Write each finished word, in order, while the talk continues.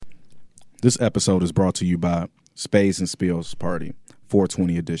This episode is brought to you by Spades and Spills Party,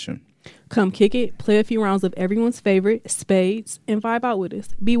 420 edition. Come kick it, play a few rounds of everyone's favorite, Spades, and vibe out with us.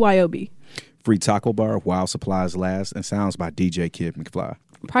 BYOB. Free taco bar while supplies last, and sounds by DJ Kid McFly.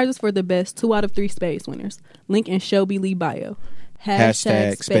 Prizes for the best 2 out of 3 Spades winners. Link in Shelby Lee bio.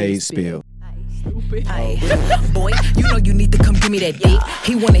 Hashtag Spades Spill. Aye. Boy, you know you need to come give me that dick.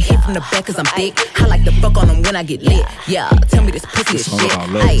 He wanna hit from the back cause I'm thick. I like to fuck on him when I get lit. Yeah, tell me this pussy is shit.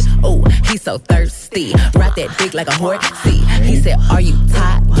 Aye, oh, he's so thirsty. Ride that dick like a horse. See, he said, are you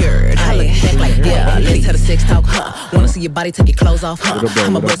tired? I look back like, yeah, let's have a sex talk, huh? Wanna see your body take your clothes off, huh?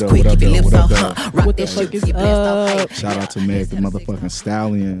 I'ma bust quick, keep your lips off, huh? Rock that shit, keep your blast off. Shout out to Meg, the motherfucking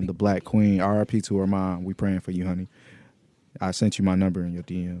stallion, the Black Queen. RIP to her mom. We praying for you, honey. I sent you my number in your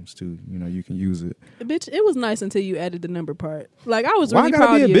DMs too. You know, you can use it. Bitch, it was nice until you added the number part. Like, I was Why really I gotta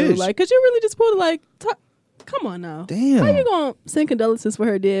proud be a of you. bitch? Like, cause you really just pulled it like, come on now. Damn. How you gonna send condolences for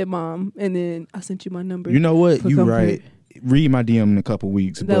her dead mom and then I sent you my number? You know what? for You comfort? right. Read my DM in a couple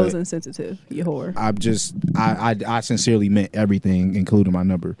weeks. That but was insensitive, you whore. I sincerely meant everything, including my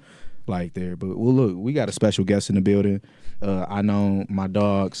number, like there. But well, look, we got a special guest in the building. I know my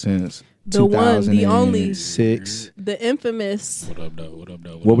dog since The one, the only, 2006. the infamous. What up, though? What up,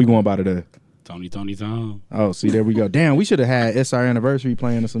 though? What we going by today? Tony, Tom. Oh, see, there we go. Damn, we should have had It's Our Anniversary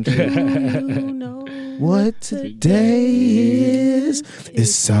playing or some shit. You know What today is?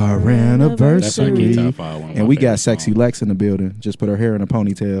 It's our That's like anniversary. top 5. And we got Sexy Lex in the building. Just put her hair in a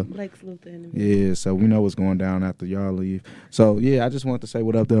ponytail. Blake's Luther in the Yeah, so we know what's going down after y'all leave. So yeah, I just wanted to say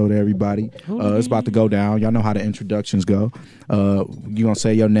what up though to everybody. It's about to go down. Y'all know how the introductions go. You gonna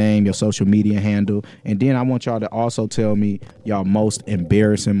say your name, your social media handle, and then I want y'all to also tell me y'all most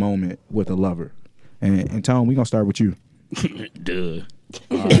embarrassing moment with a lover. And Tone, we gonna start with you. Duh.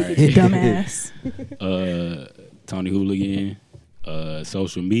 All right. dumbass. Tony Hooligan.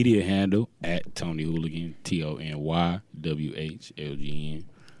 Social media handle at Tony Hooligan. TonyWhlgn.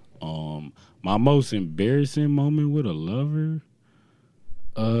 My most embarrassing moment with a lover.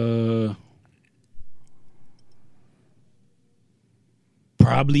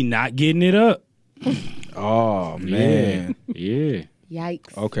 Probably not getting it up. Oh man. Yeah.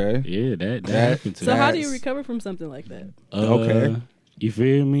 Yikes. Okay. Yeah, that happened to So me. how do you recover from something like that? Okay. You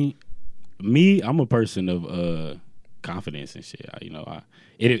feel me? I'm a person of confidence and shit.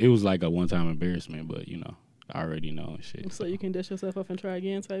 It was like a one-time embarrassment, but I already know and shit. So you can dust yourself off and try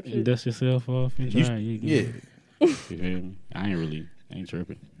again type shit? Dust yourself off and try again. Yeah. You feel me? I ain't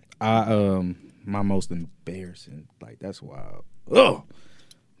tripping. My most embarrassing, like that's wild. Oh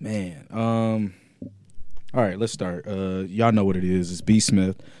man. All right, let's start. Y'all know what it is. It's B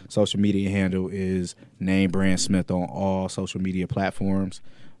Smith. Social media handle is name brand Smith on all social media platforms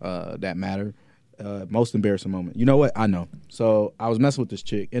that matter. Most embarrassing moment. You know what? I know. So I was messing with this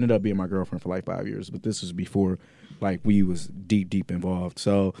chick. Ended up being my girlfriend for like 5 years, but this was before like we was deep involved.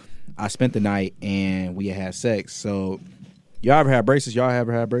 So I spent the night and we had sex. So y'all ever had braces? Y'all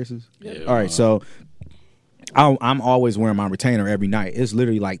ever had braces? Yeah. All right. So I'm always wearing my retainer every night. It's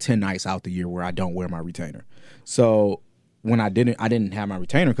literally like 10 nights out the year where I don't wear my retainer. So when I didn't have my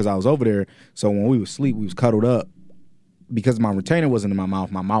retainer because I was over there. So when we was asleep, we was cuddled up. Because my retainer wasn't in my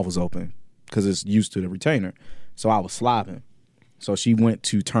mouth was open because it's used to the retainer. So I was slobbing. So she went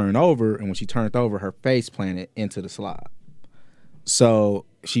to turn over, and when she turned over, her face planted into the slob. So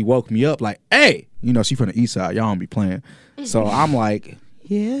she woke me up like, hey, she from the east side. Y'all don't be playing. So I'm like,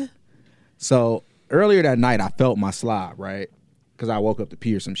 yeah. So earlier that night, I felt my slob, right? Because I woke up to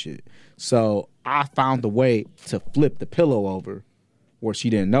pee or some shit. So I found a way to flip the pillow over where she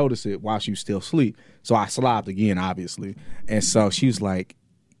didn't notice it while she was still asleep. So I slobbed again, obviously. And so she was like,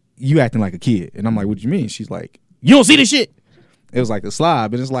 you acting like a kid. And I'm like, what do you mean? She's like, you don't see this shit? It was like the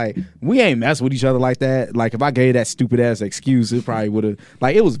slob. And it's like, we ain't messing with each other like that. Like, if I gave that stupid ass excuse, it probably would have,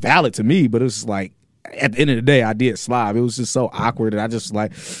 like, it was valid to me, but it was like, at the end of the day, I did slob. It was just so awkward. And I just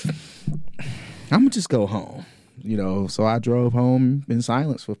like, I'm going to just go home. So I drove home in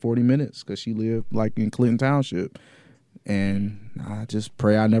silence for 40 minutes because she lived like in Clinton Township. And I just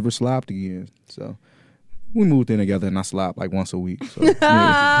pray I never slopped again. So we moved in together and I slopped like once a week. So, yeah.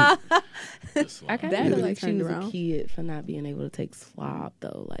 I kind That of feel really like she turned was around. a kid for not being able to take slob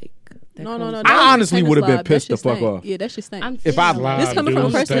though. Like that No. comes- I honestly Retainer would have been slob, pissed that the fuck shit off. stank. Yeah, that shit stank. I'm If I saying, lied, This coming from a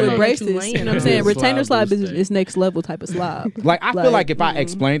dude, person stank. with braces. You know what I'm saying? Yeah, Retainer slob slob do is stank. next level type of slob. Like, I feel like if I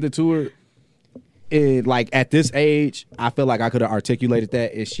explained it to her, like at this age, I feel like I could have articulated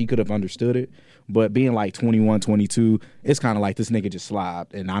that and she could have understood it. But being like 21, 22, it's kind of like this nigga just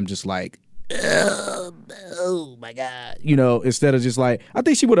slobbed. And I'm just like, oh my God. Instead of just like, I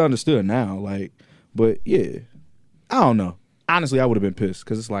think she would have understood now. Like, but yeah, I don't know. honestly, I would have been pissed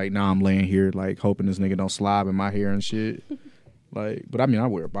because it's like, now I'm laying here like hoping this nigga don't slob in my hair and shit. Like, but I mean, I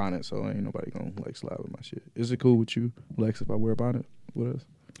wear a bonnet, so ain't nobody gonna like slob in my shit. Is it cool with you, Lex, if I wear a bonnet with us?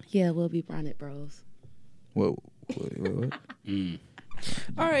 Yeah, we'll be bonnet bros. What?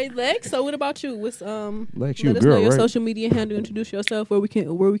 All right, Lex. So what about you? What's Lex, you let a us know girl, your right? social media handle. Introduce yourself where we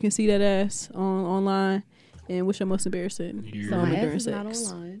can see that ass online. And what's your most embarrassing So moment my ass during is not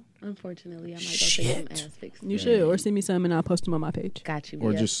sex? online. Unfortunately, I might go take some ass pics. You should, or send me some and I'll post them on my page. Got you.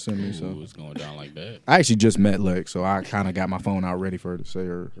 Or yep. just send me Ooh, some. it's going down like that. I actually just met Lex, so I kind of got my phone out ready for her to say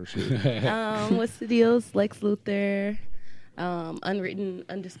her shit. What's the deals? Lex Luthor, unwritten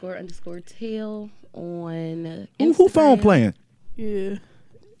 _ tail on Instagram. Who phone playing? Yeah.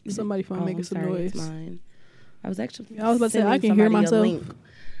 Somebody phone making I'm some sorry, noise. it's mine. I was actually. I was about to say, I sending can hear somebody a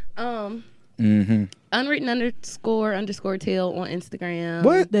myself. link. Mm-hmm. Unwritten _ tail on Instagram.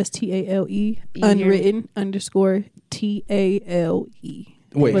 What? That's TALE. You Unwritten _ TALE.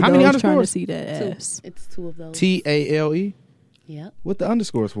 Wait, For how many those trying to underscores? see that Two. ass. It's 2 of those. TALE. Yep. What the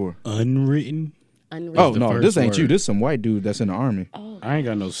underscores for? Unwritten. Unwritten. Oh the no, first this ain't you. word. This some white dude that's in the army. Oh. I ain't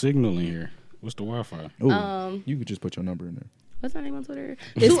got no signal in here. What's the Wi-Fi? Ooh, you could just put your number in there. What's my name on Twitter?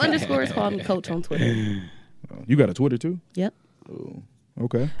 2 underscores. Call me Coach on Twitter. Oh, you got a Twitter too? Yep. Oh,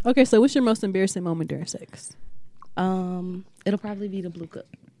 okay. Okay, so what's your most embarrassing moment during sex? It'll probably be the blue cup.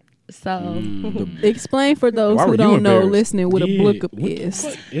 So Explain for those Why were who you don't know, embarrassed? listening, what a Yeah, blue cup what the is.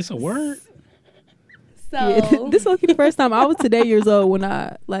 fuck? It's a word. Yeah, this was the first time I was today years old when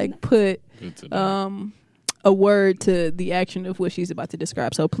I like put Good to know. a word to the action of what she's about to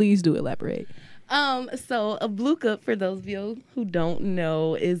describe. So please do elaborate. So a blue cup, for those of you who don't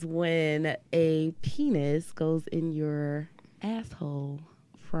know, is when a penis goes in your asshole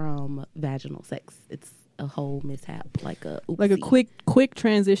from vaginal sex. It's a whole mishap, like a oopsie. Like a quick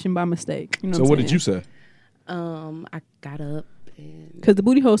transition by mistake. You know So what did you say? I got up and Because the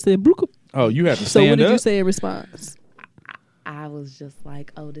booty hole said blue cup. Oh, you had to So what stand did up. you say in response? I was just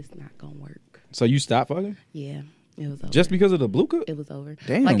like, "Oh, this not gonna work." So you stopped fucking Yeah, it was over. just because of the blue cup? It was over.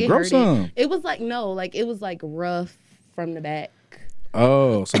 Damn, like, it grow hurted. some. It was like it was like rough from the back.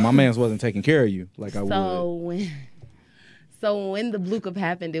 Oh, so my man's wasn't taking care of you like I would. So when the blue cup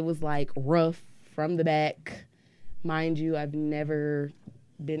happened, it was like rough from the back. Mind you, I've never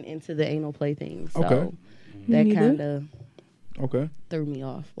been into the anal play thing, so Okay. that Me neither. kind of Okay. threw me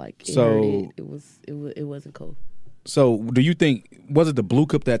off. Like it So- hurted. It wasn't cool. So do you think, was it the blue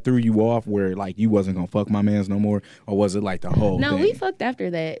cup that threw you off where like you wasn't gonna fuck my man's no more, or was it like the whole No, thing? we fucked after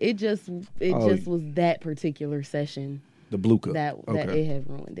that. It just Oh. was that particular session The blue cup. that okay. it had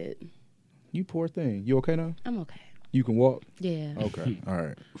ruined it. You poor thing. You okay now? I'm okay. You can walk. Yeah, Okay. All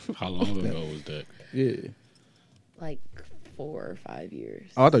right. How long ago was that? Yeah. like 4 or 5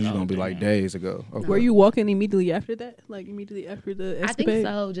 years. Oh, I thought you were gonna be like days ago. Okay. Were you walking immediately after that? Like immediately after the I escapade? think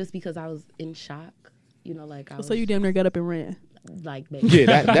so, just because I was in shock. You know, like I was So you damn near got up and ran. like Yeah,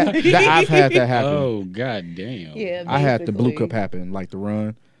 that I've had that happen. Oh god damn. yeah. I had the blue basically. cup happen, like the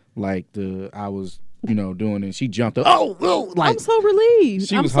run, like I was, doing it. And she jumped up. Oh, like I'm so relieved.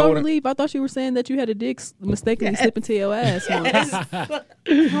 She I'm was so holding- relieved. I thought you were saying that you had a dick mistakenly slip into your ass. once.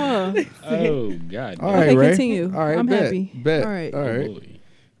 Huh. Oh god. all damn. right, Okay, Ray. continue. All right, I'm bet, happy. Bet. All right. all right. Boy.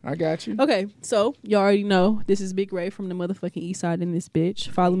 I got you. Okay, so you already know this is Big Ray from the motherfucking East Side in this bitch.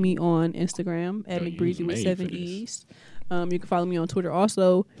 Follow me on Instagram at Yo, you McBreezy was with made 7 for this. E's. You can follow me on Twitter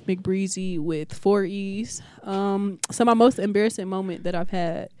also, McBreezy with 4 E's. So my most embarrassing moment that I've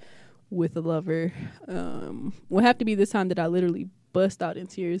had with a lover will have to be this time that I literally bust out in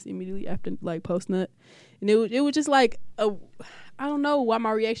tears immediately after like post nut, and it was just like I don't know why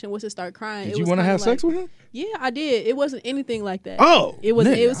my reaction was to start crying. Did It you was want to kinda have sex like- with him? Yeah, I did. It wasn't anything like that. Oh, It was.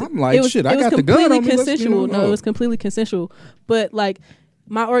 nigga, It was. I'm like, it was, shit, it I was got the gun completely on me. Let's, consensual. No, oh. it was completely consensual. But like,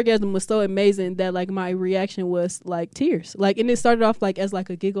 my orgasm was so amazing that like my reaction was like tears. Like, and it started off like as like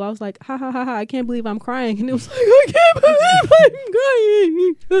a giggle. I was like, ha ha ha ha! I can't believe I'm crying. And it was like, I can't believe I'm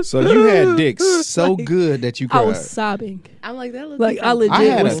crying. So you had dick so Like, good that you I cried. was sobbing. I'm like that. Like, I legit I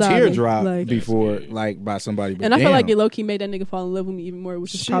had was a sobbing. teardrop Like, before, That's good. like by somebody. But and I feel like damn. it low key made that nigga fall in love with me even more,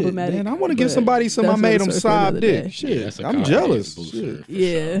 which is Shit, problematic. man, I want to give but somebody some. I that's made another them story for sob another dick. day. Shit, Yeah, that's a I'm confidence jealous. booster, Shit. for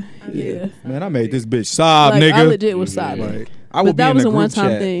Yeah, sure. yeah. Man, I made this bitch sob, Like, I nigga. legit was Yeah. sobbing. Like, I would But be that in was the a group one-time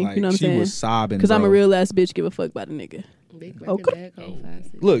chat, thing, like, you know what I'm she saying? was sobbing Because I'm a bro. real ass bitch. Give a fuck about a nigga. Big Okay. bag on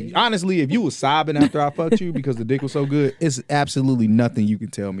fast. Look, honestly, if you was sobbing after I fucked you because the dick was so good, it's absolutely nothing you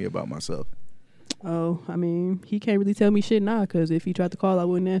can tell me about myself. Oh, I mean, he can't really tell me shit now because if he tried to call, I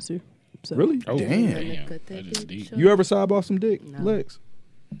wouldn't answer. So. Really? Oh, Damn. Cut that That is bitch deep. up. You ever sob off some dick, No. Lex?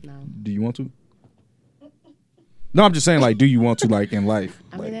 No. Do you want to? No, I'm just saying, like, do you want to, like, in life?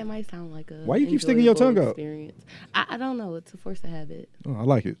 I Like, mean, that might sound like a. Why you keep sticking your tongue out? experience. I don't know. It's a force of habit. oh, I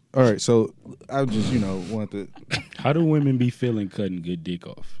like it. All right, so I just, want to. How do women be feeling cutting good dick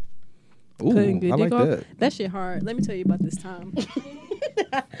off? Ooh, Cutting good I like dick off. that. That shit hard. Let me tell you about this time.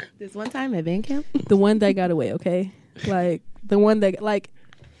 This one time at band camp. The one that got away, okay? Like the one that like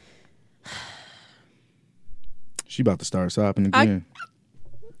She about to start sopping again.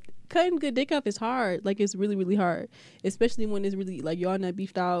 cutting good dick off is hard. Like it's really, really hard. Especially when it's really like y'all not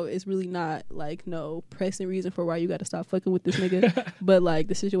beefed out. It's really not like no pressing reason for why you gotta stop fucking with this nigga. But like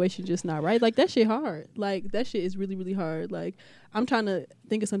the situation just not right. Like that shit hard. Like that shit is really, really hard. Like I'm trying to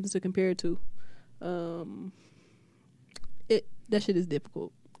think of something to compare it to. That shit is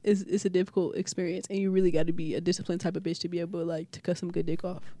difficult. It's a difficult experience, and you really got to be a disciplined type of bitch to be able to cut some good dick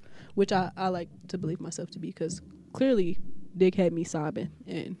off, which I like to believe myself to be, because clearly dick had me sobbing,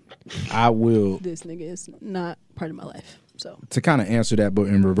 and I will. this nigga is not part of my life. So To kind of answer that, but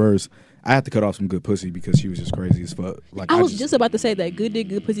in reverse, I had to cut off some good pussy because she was just crazy as fuck. Like I was just about to say that good dick,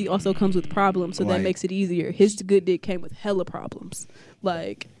 good pussy also comes with problems, so that Like- makes it easier. His good dick came with hella problems.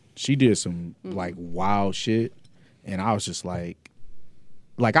 Like she did some like wild shit, and I was just like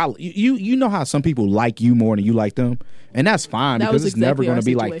you know how some people like you more than you like them, and that's fine That because was it's never exactly going our to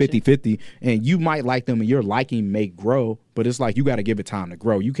be like situation. 50-50, and you might like them and your liking may grow, but it's like you got to give it time to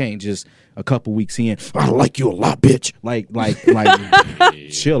grow. You can't just a couple weeks in, I like you a lot, bitch. Like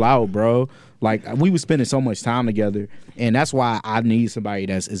chill out, bro. Like we were spending so much time together, and that's why I need somebody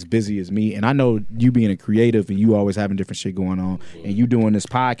that's as busy as me. And I know you being a creative and you always having different shit going on, and you doing this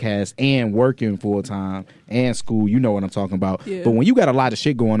podcast and working full time and school. You know what I'm talking about. Yeah. But when you got a lot of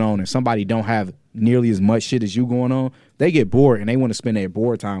shit going on and somebody don't have nearly as much shit as you going on, they get bored and they want to spend their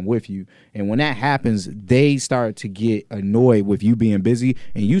bored time with you. And when that happens, they start to get annoyed with you being busy,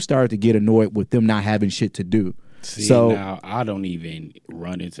 and you start to get annoyed with them not having shit to do. See, So now I don't even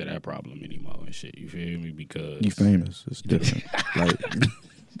run into that problem anymore and shit. You feel me? Because you famous. It's different. Like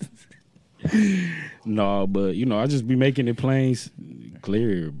no, but I just be making it plain,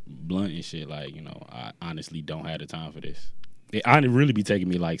 clear, blunt and shit. Like I honestly don't have the time for this. I really be taking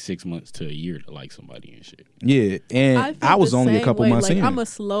me like 6 months to a year to like somebody and shit. yeah, and feel I was the only a same couple way. months like, in. I'm a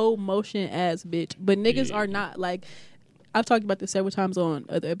slow motion ass bitch, but niggas are not. Like I've talked about this several times on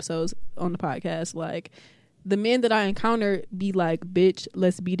other episodes on the podcast. Like the men that I encounter be like, bitch,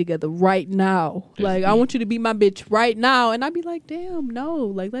 let's be together right now. Like I want you to be my bitch right now, and I'd be like, damn, no.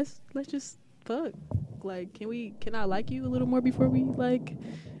 Like let's just fuck. Like can I like you a little more before we like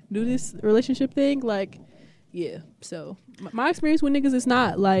do this relationship thing? Like yeah. So my experience with niggas is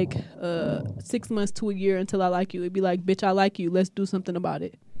not like 6 months to a year until I like you. It'd be like, bitch, I like you. Let's do something about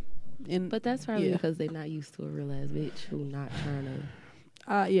it. And But that's probably Yeah. because they're not used to a real ass bitch who not trying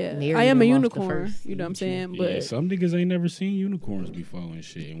to. yeah, Marry I am a them off the unicorn. first You know what I'm meet you. saying? But Yeah, some niggas ain't never seen unicorns before and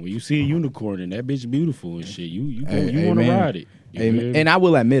shit. And when you see a unicorn and that bitch beautiful and shit, you want to Amen. ride it. You feel me? And I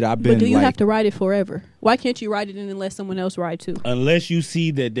will admit, I've been do you like, have to ride it forever? Why can't you ride it and let someone else ride too? Unless you see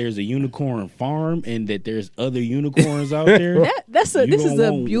that there's a unicorn farm and that there's other unicorns out there. This You is gonna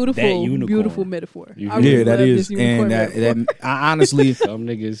a want beautiful, that unicorn. beautiful metaphor. You I feel really yeah, that love is, this unicorn and that metaphor. I honestly, Some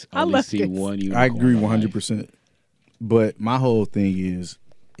niggas I only love see this. one unicorn. I agree in life. 100%. But my whole thing is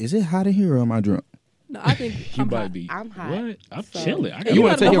it hot in here or am I drunk? No, I think You I'm might hot. be. I'm hot, What? I'm so- chilling. I And got You you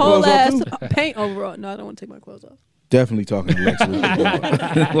wanna got take the your whole clothes ass off, paint overall. No, I don't want to take my clothes off. Definitely talking to Lex.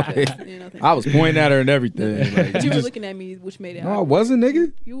 Like, You know, thank I was pointing at her and everything. Like, you you were just, looking at me, which made it. no, I awkward. wasn't,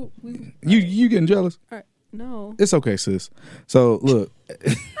 nigga. You getting jealous? All right. No. It's okay, sis. So look.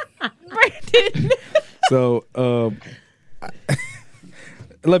 Brandon. So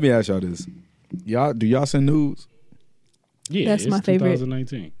let me ask y'all this. Do y'all send nudes? Yeah, That's it's my favorite.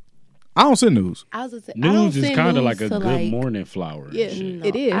 2019. I don't send nudes. I was gonna say, I don't News is send kind of nudes like a to, good morning flower. and Yeah. shit. No,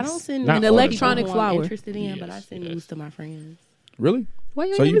 It is. I don't send Not nudes all to the electronic people flower. I'm interested in, but I Yes, send yes. nudes to my friends. Really? Why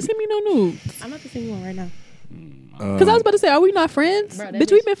you So ain't you even be- send me no nudes? I'm about to send you one right now. Because I was about to say, are we not friends? Bro, that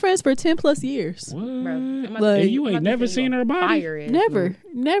Bitch, we've bitch- been friends for 10 plus years. What? Bro, I'm about to Like- send And you I'm ain't about to never send you seen a her body? fire-ass Never. nude.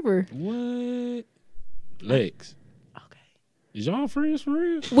 Never. What? Lex, Okay. is y'all friends for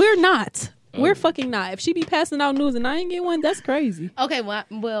real? We're not. Oh. We're fucking not. If she be passing out news and I ain't get one, that's crazy. Okay.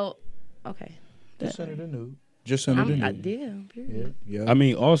 Well. Okay. Just send her the nude. Just send her the nude. Period. Yeah. I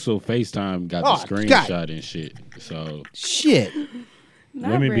mean, also FaceTime got Oh, the God. screenshot and shit. So Shit.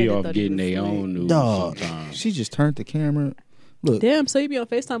 Not women be Brandon off thought he getting was their sweet. own news Dog. sometimes. She just turned the camera. Look. Damn, so you be on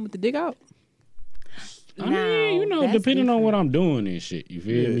FaceTime with the dick out? I mean, that's depending on what different. I'm doing and shit. You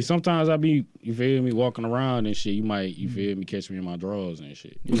feel me? Sometimes I be, you feel me, walking around and shit. You feel me, catch me in my drawers and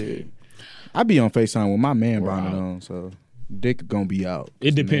shit. Yeah. I be on FaceTime with my man We're bonnet out. on, so dick gonna be out. It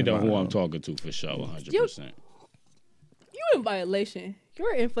It's the depends man on who bonnet I'm talking to for sure, 100%. in violation.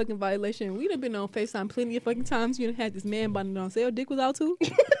 You're in fucking violation. We done been on FaceTime plenty of fucking times. You done had this man bonding on sale. Dick was out too.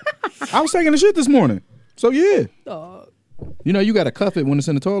 I was taking a shit this morning. So yeah. Dog. You know you gotta cuff it when it's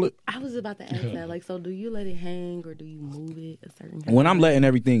in the toilet. I was about to ask that. Like, so do you let it hang or do you move it a certain When I'm letting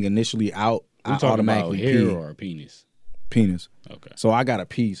everything initially out, I'm I talking about automatically hair pee. or a penis. Penis. Okay. So I gotta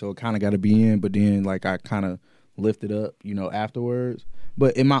pee, so it kinda gotta be in, but then like I kinda lift it up, afterwards.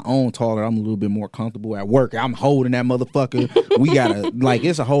 But in my own toilet, I'm a little bit more comfortable at work. I'm holding that motherfucker. We gotta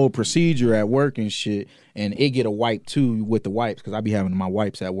it's a whole procedure at work and shit. And it get a wipe too with the wipes because I be having my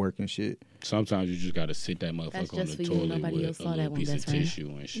wipes at work and shit. Sometimes you just gotta sit that That's motherfucker on just the for you. toilet Nobody else with a saw that little one, piece of best friend. tissue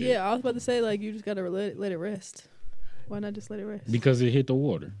and shit. Yeah, I was about to say like you just gotta let it rest. Why not just let it rest? Because it hit the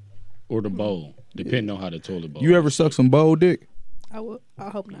water or the bowl, depending on how the toilet bowl. You ever suck some bowl dick? I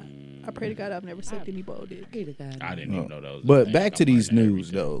hope not. I pray to God I've never sucked any bowl dick. Pray to God. I didn't even know that was. a But thing. back I to these find that every news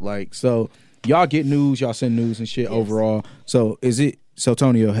day. though. Like so y'all get news, y'all send news and shit overall. So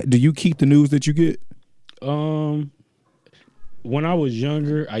Tonio, do you keep the news that you get? When I was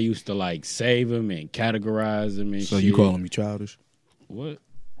younger, I used to like save them and categorize them and So shit. you calling me childish? What?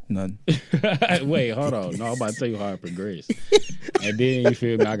 Nothing. Wait, hold on. No, I'm about to tell you how I progressed. And then you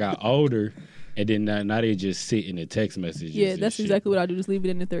feel me? I got older, and then now they just sit in the text messages. Yeah, and that's shit. exactly what I do. Just leave it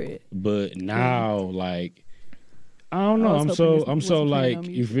in the thread. But now, like, I don't know. I was hoping I'm this so wasn't playing like,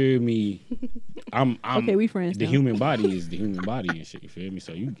 on you feel me? I'm Okay, we friends The now. human body is the human body and shit. You feel me?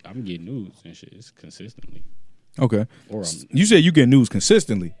 So I'm getting news and shit. It's consistently. Okay. Or You said you get news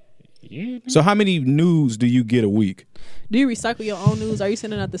consistently. yeah. So how many news do you get a week? Do you recycle your own news? Are you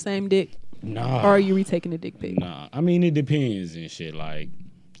sending out the same dick? Nah. Or are you retaking the dick pic? Nah, I mean it depends and shit. Like,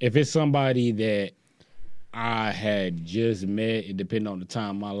 if it's somebody that I had just met, it depending on the time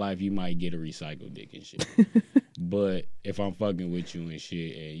of my life, you might get a recycled dick and shit. But if I'm fucking with you and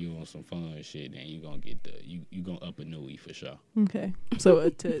shit, and you on some fun and shit, then you gonna get you gonna up a newie for sure. Okay. So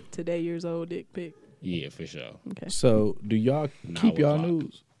today years old dick pic. Yeah, for sure. Okay. So do y'all keep y'all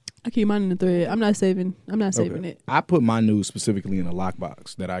news? I keep mine in the thread. I'm not saving it. I put my news specifically in a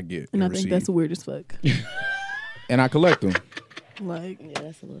lockbox that I get And I and think receive. that's weird as fuck. And I collect them. Like Yeah,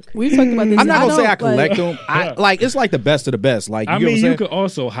 that's a little crazy. we talked about this. I'm not gonna say I don't, like- collect them. I like it's like the best of the best. Like I you know mean, what I'm you saying? could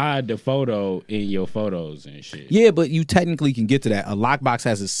also hide the photo in your photos and shit. Yeah, but you technically can get to that. A lockbox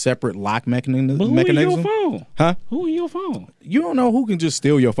has a separate lock mechanism. But who in your phone? Huh? Who in your phone? You don't know who can just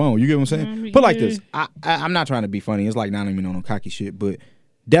steal your phone. You get what I'm saying? I mean, Put like yeah. this. I'm not trying to be funny. It's like not even on no cocky shit, but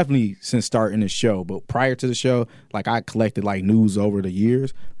definitely since starting the show. But prior to the show, like I collected like news over the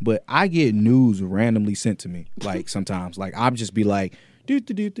years. But I get news randomly sent to me. Like sometimes, like I'll just be like, do.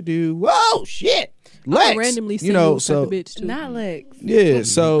 Whoa, shit, Lex. randomly send you know, news type so of bitch too. Not Lex. yeah,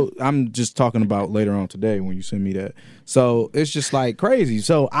 so I'm just talking about later on today when you send me that. So it's just like crazy.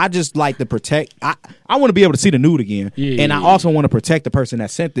 So I just like to protect. I want to be able to see the nude again, Yeah, and I yeah, also want to protect the person that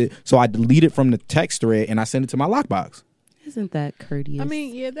sent it. So I delete it from the text thread and I send it to my lockbox. Isn't that courteous? I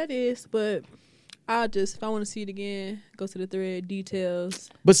mean, yeah, that is, but I just if I want to see it again, go to the thread details.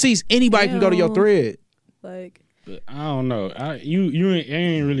 But see, anybody can go to your Damn. thread. Like But I don't know. You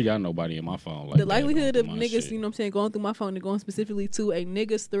ain't really got nobody in my phone. Like the likelihood that of on my niggas, shit. you know what I'm saying, going through my phone and going specifically to a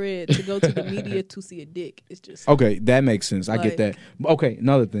nigga's thread to go to the media to see a dick is just Okay, that makes sense. I get that. Okay,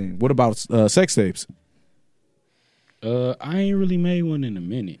 another thing. What about sex tapes? I ain't really made one in a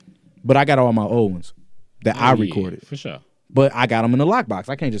minute. But I got all my old ones that I Oh, yeah, recorded. for sure. But I got them in the lockbox.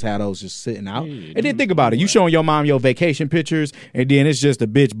 I can't just have those just sitting out. Yeah, And then think about it. You showing your mom your vacation pictures, and then it's just a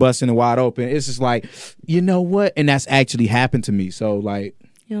bitch busting it wide open. It's just like, you know what? And that's actually happened to me. So like,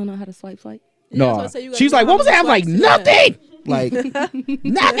 you don't know how to swipe. Yeah, that's no. what I say, you gotta She's know like, how what was that? I'm like, many swipes, nothing. Like,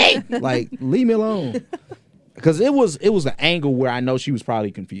 nothing. Like, leave me alone. Because it was an angle where I know she was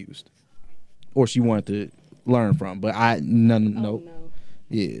probably confused, or she wanted to learn from. But nope. No.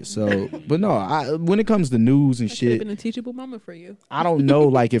 Yeah. So, but no. When it comes to news and That could have shit, been a teachable moment for you. I don't know.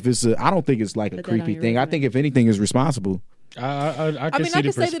 Like if it's I don't think it's like a Put that on creepy your thing. I resume. think if anything is responsible. I can I mean, see I the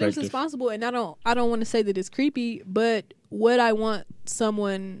can say that it's perspective. responsible, and I don't want to say that it's creepy, but would I want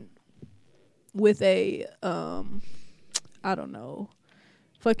someone with a I don't know,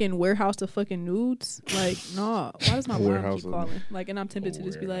 fucking warehouse of fucking nudes? Like, no. Why does my mom Warehouse keep of- calling? Like, and I'm tempted to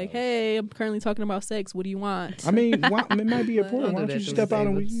just be like, hey, I'm currently talking about sex. What do you want? I mean, it might be important. Why Don't don't do you that to step me, out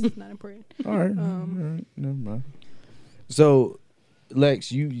David. and It's not important. all right, all right, never mind. So, Lex,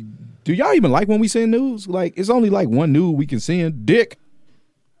 do y'all even like when we send news? Like, it's only like one nude we can send. Dick.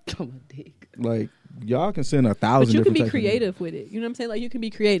 Oh, my dick. Like, y'all can send 1,000 But you can different be types of creative with it. You know what I'm saying? Like you can be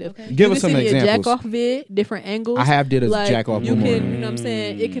creative. Okay. Give you us can some send me a jack examples. off vid, different angles. I have did a like, jack off You boomerang. can, you know what I'm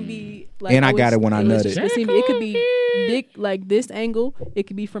saying? It can be like And I got it when I let's nutted. just see me. It could be dick like this angle. It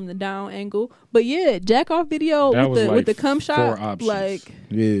could be from the down angle. But yeah, jack off video That was with the like cum 4 shot. options. Like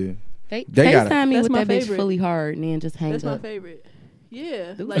Yeah. They got it. FaceTime me That's with my that bitch favorite. fully hard and then just hang that's my up. favorite.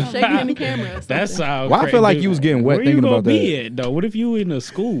 Yeah, like shaking in the camera. Or That something. sounds. Well, I feel like you was getting wet Where thinking you gonna about be that. at though? What if you in a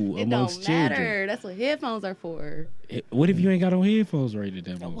school It amongst don't matter. children? That's what headphones are for. What if you ain't got on headphones right at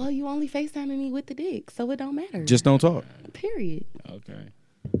that moment? Well, you only FaceTiming me with the dick, so it don't matter. Just don't talk. period. Okay.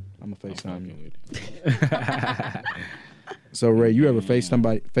 I'm gonna FaceTime you. Fucking with it. So Ray, you ever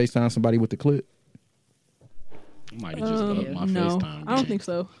FaceTime somebody with the clip? I might have just upped my No, FaceTime. I don't think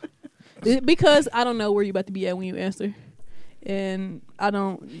so. Because I don't know where you about to be at when you answer, and I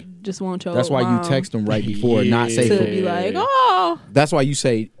don't just want your. That's why mom you text them right before, not Yeah. safe to for. be like, oh, That's why you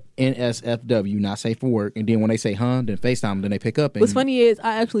say NSFW, not safe for work, and then when they say then FaceTime, then they pick up. And what's funny is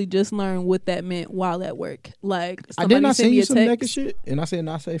I actually just learned what that meant while at work. Like, I did not sent send me you a some text. naked shit, and I said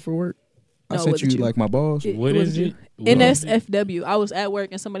not safe for work. I No, it sent wasn't you you. like my balls. What was is you. it? What is it? NSFW. I was at work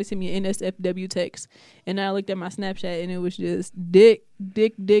and somebody sent me an NSFW text, and I looked at my Snapchat and it was just dick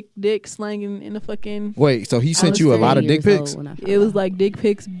slanging in the fucking. Wait, so he I sent was you a 30 lot of dick years pics? old when I found It was out. like dick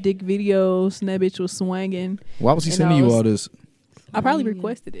pics, dick videos, and that bitch was swanging. Why was he And sending I you was- all this? I probably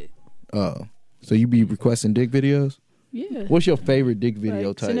requested it. Oh, so you be requesting dick videos? Yeah. What's your favorite dick video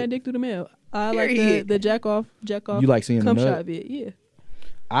Like, send that type? dick through the mail. I like Period. the jack off. You like seeing the cum nut? shot vid. Yeah.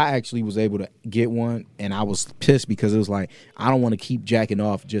 I actually was able to get one, and I was pissed because it was like I don't want to keep jacking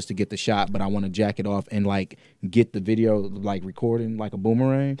off just to get the shot, but I want to jack it off and like get the video like recording like a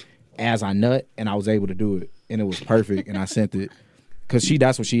boomerang as I nut, and I was able to do it, and it was perfect, and I sent it because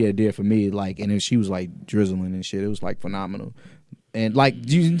that's what she had did for me, like, and then she was like drizzling and shit. It was like phenomenal, and like,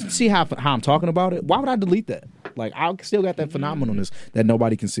 do you see how I'm talking about it? Why would I delete that? Like, I still got that phenomenalness that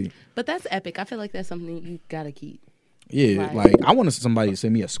nobody can see. But that's epic. I feel like that's something you gotta keep. Yeah, Right. like I wanted somebody to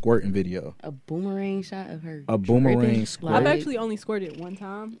send me a squirting video, A boomerang shot of her. a boomerang dripping. squirt. I've actually only squirted one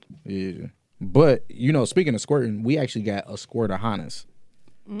time. Yeah. But, speaking of squirting, we actually got a Squirtahannes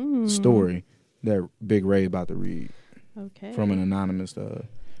story that Big Ray about to read Okay. from an anonymous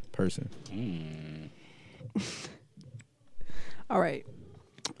person. All right.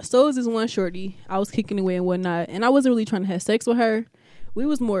 So it was this one shorty. I was kicking away and whatnot, and I wasn't really trying to have sex with her. We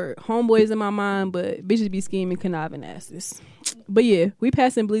was more homeboys in my mind, but bitches be scheming, conniving asses. But yeah, we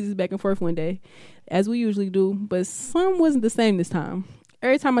passing bleezes back and forth one day, as we usually do, but some wasn't the same this time.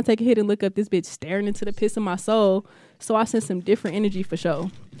 Every time I take a hit and look up, this bitch staring into the piss of my soul, so I sent some different energy for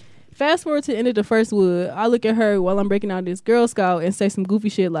show. Fast forward to the end of the first wood, I look at her while I'm breaking out this Girl Scout and say some goofy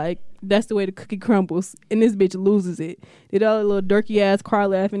shit like, that's the way the cookie crumbles, and this bitch loses it. Did all the little dorky ass cry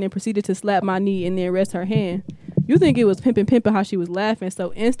laugh and then proceeded to slap my knee and then rest her hand. You think it was pimping how she was laughing,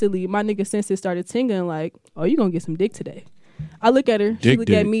 so instantly my nigga senses started tingling like, oh, you gonna get some dick today. I look at her, she Dick look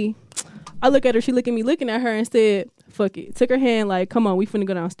dick. at me. I look at her, she look at me looking at her and said, fuck it. Took her hand like, come on, we finna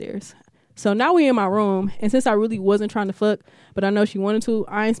go downstairs. So now we in my room, and since I really wasn't trying to fuck, but I know she wanted to,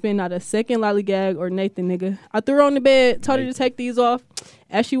 I ain't spend not a second lollygag or Nathan, nigga. I threw her on the bed, told her to take these off.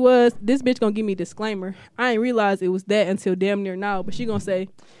 As she was, this bitch gonna give me a disclaimer. I ain't realized it was that until damn near now, but she gonna say,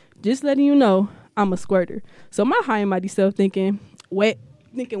 just letting you know, I'm a squirter. So my high and mighty self thinking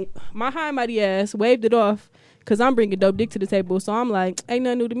my high and mighty ass waved it off, cause I'm bringing dope dick to the table. So I'm like, ain't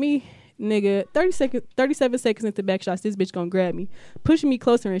nothing new to me. Nigga, 37 seconds into back shots, this bitch gonna grab me, pushing me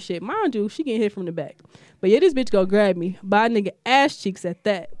closer and shit. Mind you, she getting hit from the back. But yeah, this bitch gonna grab me, by nigga ass cheeks at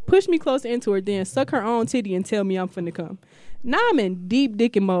that. Push me closer into her, then suck her own titty and tell me I'm finna come. Now I'm in deep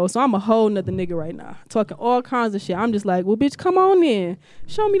dicking mode, so I'm a whole nother nigga right now. Talking all kinds of shit. I'm just like, well, bitch, come on in.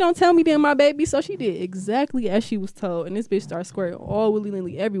 Show me, don't tell me then, my baby. So she did exactly as she was told, and this bitch started squirting all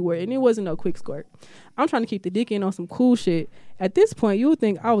willy-nilly everywhere, and it wasn't no quick squirt. I'm trying to keep the dick in on some cool shit. At this point, you would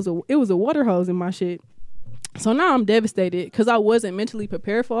think it was a water hose in my shit. So now I'm devastated because I wasn't mentally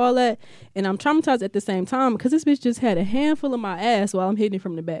prepared for all that, and I'm traumatized at the same time because this bitch just had a handful of my ass while I'm hitting it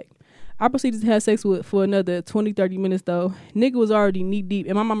from the back. I proceeded to have sex with for another 20-30 minutes though. Nigga was already knee deep,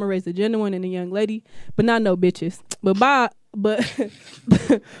 and my mama raised a genuine and a young lady, but not no bitches. But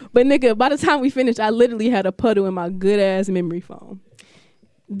nigga, by the time we finished, I literally had a puddle in my good ass memory foam.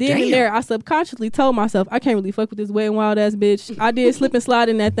 Then and there, I subconsciously told myself I can't really fuck with this wet and wild ass bitch. I did slip and slide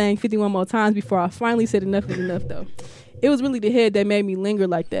in that thing 51 more times before I finally said enough is enough though. It was really the head that made me linger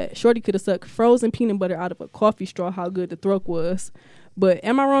like that. Shorty could have sucked frozen peanut butter out of a coffee straw how good the throat was. But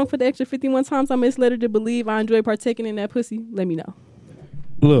am I wrong for the extra 51 times I misled her to believe I enjoy partaking in that pussy? Let me know.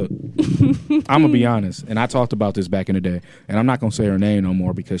 Look, I'm gonna be honest, and I talked about this back in the day, and I'm not gonna say her name no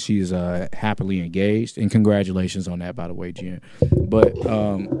more because she's happily engaged. And congratulations on that, by the way, Jen. But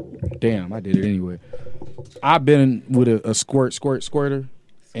damn, I did it anyway. I've been with a squirter,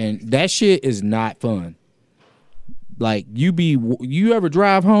 and that shit is not fun. Like you ever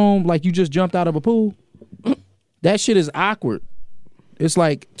drive home like you just jumped out of a pool? That shit is awkward. It's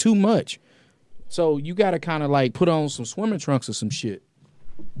like too much. So you gotta kind of like put on some swimming trunks or some shit.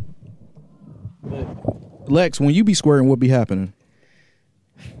 But Lex, when you be squirting, what be happening?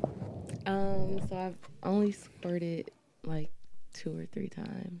 So I've only squirted like 2 or 3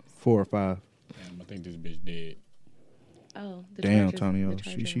 times. 4 or 5. Damn, I think this bitch dead. Oh, Damn, Tonio,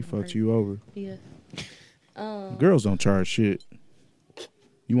 she fucked you over. Yeah. Girls don't charge shit.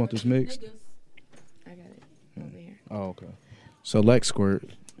 You want this mixed? I got it over here. Oh, okay. So Lex squirt.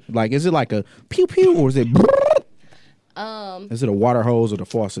 Like, is it like a pew pew or is it? Is it a water hose or the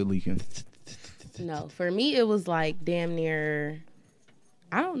faucet leaking? No, for me it was like damn near.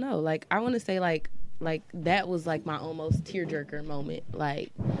 I don't know. Like I want to say like that was like my almost tearjerker moment.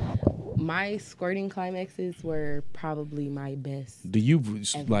 Like my squirting climaxes were probably my best. Do you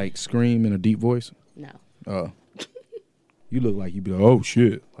like scream in a deep voice? No. Oh. You look like you be like, oh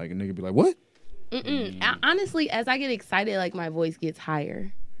shit. Like a nigga be like, what? Honestly, as I get excited, like my voice gets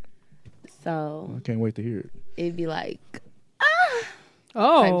higher. So I can't wait to hear it. it'd be like,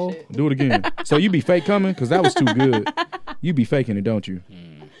 Oh, type shit. Do it again. So you be fake coming? Because that was too good. You be faking it, don't you?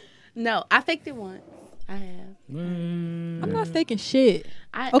 No, I faked it once. I have. I'm not faking shit.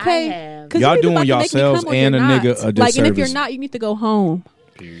 I Okay, have. 'Cause Y'all you either doing about to make me yourselves come or and you're a not. nigga a Like, and if you're disservice. not, you need to go home.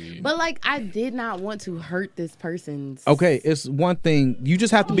 Period. But like, I did not want to hurt this person's. Okay, it's one thing. You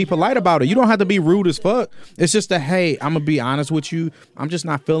just have to be polite about it. You don't have to be rude as fuck. It's just that, hey, I'm gonna be honest with you. I'm just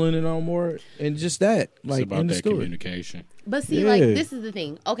not feeling it no more, and just that. Like, It's about in the that story. communication. But see, Yeah. like, this is the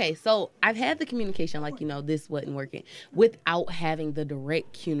thing. Okay, so I've had the communication, like, this wasn't working without having the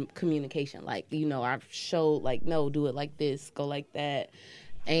direct communication. Like, I've showed, like, no, do it like this, go like that.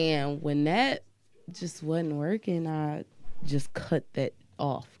 And when that just wasn't working, I just cut that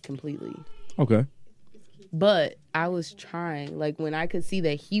off completely. Okay. But I was trying. Like, when I could see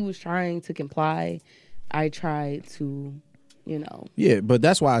that he was trying to comply, I tried to, Yeah, but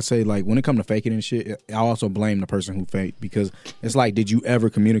that's why I say, like, when it comes to faking and shit, I also blame the person who faked, because it's like, did you ever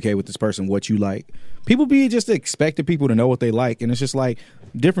communicate with this person what you like? People be just expecting people to know what they like, and it's just like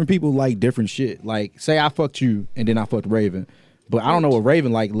different people like different shit. Like, say I fucked you and then I fucked Raven, but I don't know what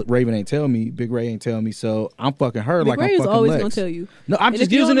Raven like. Raven ain't tell me. Big Ray ain't tell me, so I'm fucking her. Big like Ray I'm is fucking always Lex. gonna tell you. No, I'm And just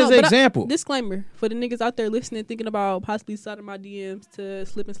if you using don't as know- an but example. Disclaimer for the niggas out there listening, thinking about possibly sliding my DMs to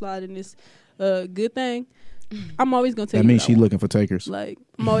slip and slide in this good thing. I'm always gonna tell That you. means what she I want. looking for takers. Like,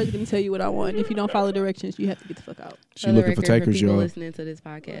 I'm always gonna tell you what I want. If you don't follow directions, you have to get the fuck out. She looking for takers, people y'all. listening to this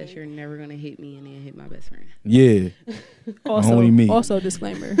podcast, you're never gonna hit me and then hit my best friend. Yeah. Only me. Also,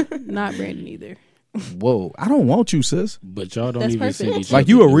 disclaimer, not Brandon either. Whoa. I don't want you, sis. But y'all don't That's even perfect. send each Like other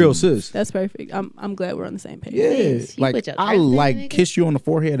you a real nudes. sis. That's perfect. I'm glad we're on the same page. Yeah, Please, you like put your I trust in like nigga. kissed you on the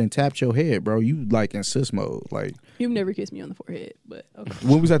forehead and tapped your head, bro. You like in sis mode. Like You've never kissed me on the forehead, but okay.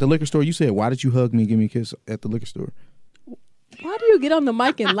 when we was at the liquor store, you said, "Why did you hug me and give me a kiss at the liquor store?" Why do you get on the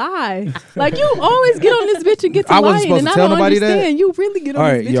mic and lie? Like, you always get on this bitch and get to I lying, wasn't supposed and to I tell don't nobody that? understand. You really get on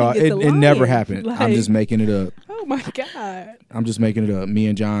All this right, bitch y'all. and get to It never lying. happened. I'm Like, just making it up. Oh my god. I'm just making it up. Me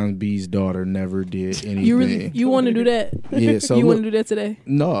and John B's daughter never did anything. You want to do that? Yeah, so you want look- to do that today?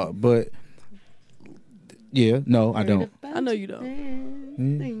 No, but yeah, no, I don't. I know you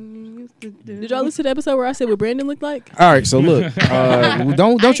don't. Did y'all listen to the episode where I said what Brandon looked like? All right, so look,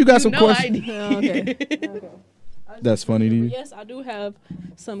 don't you got some questions? Oh, okay. That's funny to you. Yes, I do have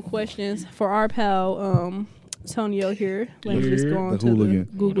some questions for our pal Tonio here. Let me just go on The to the hooligan.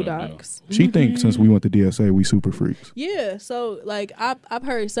 Google What up, though? Docs. She thinks since we went to DSA, we super freaks. Yeah, so like I've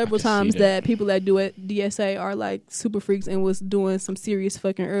heard several can see times that. that people that do it DSA are like super freaks and was doing some serious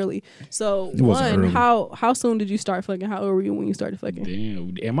fucking early. So It wasn't one, early. how soon did you start fucking? How old were you when you started fucking?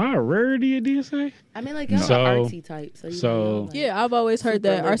 Damn, am I a rarity at DSA? I mean, like, y'all So- are artsy type. So, so- Yeah, I've always heard Super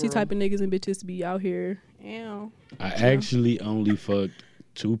that RC liberal. type of niggas and bitches to be out here. Yeah. I actually only fucked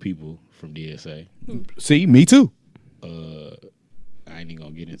 2 people from DSA. See, me too. I ain't even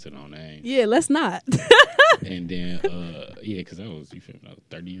gonna get into no names. Yeah, let's not. And then, yeah, because that was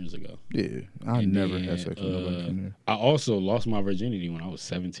 30 years ago. Yeah, I And never then, had sex with nobody from there. I also lost my virginity when I was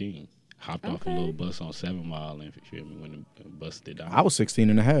 17. Hopped off a Okay. little bus on 7 Mile and, you feel me, when the bus did down. I was 16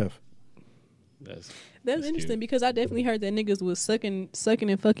 and a half. That's interesting cute. because I definitely heard that niggas was sucking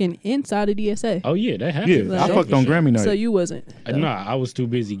and fucking inside of DSA. Oh yeah, that happened. Yeah, I Like- fucked on Grammy night. So you wasn't. though. Nah, I was too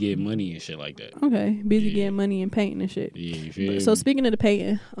busy getting money and shit like that. Okay, busy Yeah. getting money and painting and shit. Yeah, you feel So me? speaking of the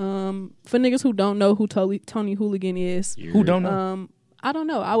painting, for niggas who don't know who Tony Hooligan is, You Who heard? don't know? I don't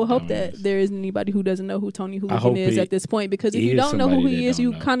know. I would hope that Dumbass. there isn't anybody who doesn't know who Tony hope Hooligan is it at this point, because if you is don't know who somebody he that is, don't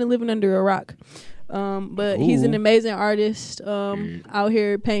you know. kind of living under a rock. But he's an Ooh. amazing artist, Weird. out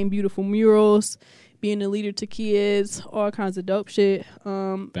here painting beautiful murals, being a leader to kids, all kinds of dope shit.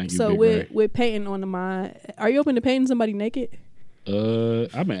 Thank you, So Big with Ray. with painting on the mind, are you open to painting somebody naked?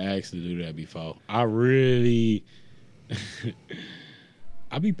 I've been asked to do that before. I really,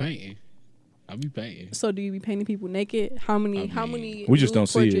 I be painting. So do you be painting people naked? How many? I how mean, many? we just nude don't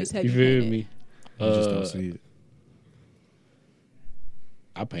see it. portraits have You you feel painted? me? I just don't see it.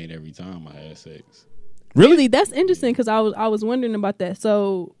 I paint every time I have sex. Really, that's interesting because I was wondering about that.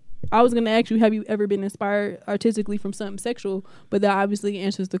 So I was gonna ask you, have you ever been inspired artistically from something sexual? But that obviously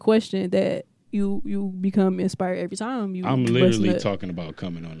answers the question that you become inspired every time you. I'm bust literally nut. talking about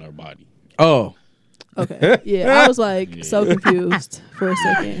coming on their body. Oh, Okay, yeah, I was like Yeah. so confused for a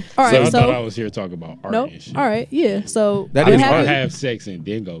second. All So right, I thought I so was here talking about art no, and shit. all right, yeah. So That what is I art. happened- have sex and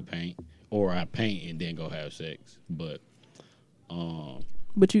then go paint, or I paint and then go have sex. But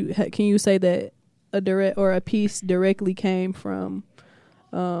But can you say that a direct or a piece directly came from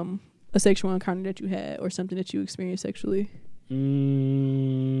a sexual encounter that you had or something that you experienced sexually?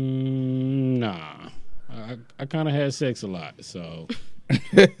 nah, I kind of had sex a lot, so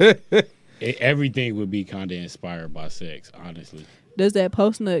everything would be kind of inspired by sex, honestly. Does that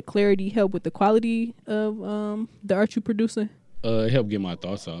post-nut clarity help with the quality of the art you producing? It helped get my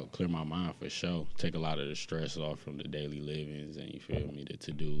thoughts out, clear my mind for sure. Take a lot of the stress off from the daily livings and, you feel me, the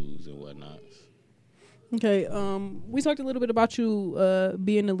to-dos and whatnot. Okay, we talked a little bit about you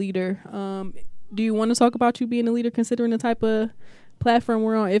being a leader. Do you want to talk about you being a leader considering the type of platform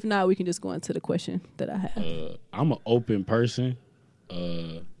we're on? If not, we can just go into the question that I have. I'm an open person,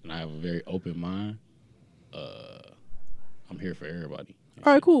 and I have a very open mind. I'm here for everybody.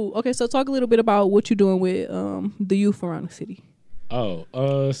 All right, cool. Okay, so talk a little bit about what you're doing with the youth around the city.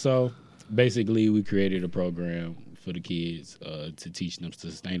 So basically we created a program for the kids to teach them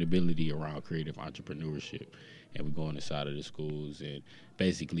sustainability around creative entrepreneurship. And we're going inside of the schools and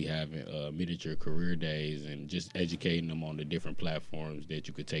basically having miniature career days and just educating them on the different platforms that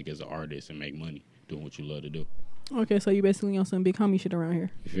you could take as an artist and make money doing what you love to do. Okay, so you basically on some big homie shit around here.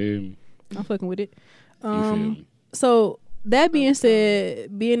 You feel me? I'm fucking with it. You feel me? So that being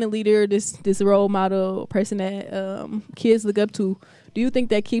said, being a leader, this role model person that kids look up to, do you think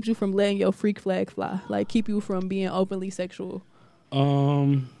that keeps you from letting your freak flag fly? Like keep you from being openly sexual?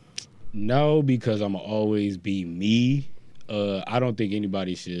 No, because I'ma always be me. I don't think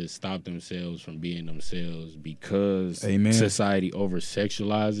anybody should stop themselves from being themselves because Amen. society over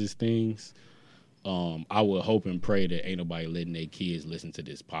sexualizes things. I would hope and pray that ain't nobody letting their kids listen to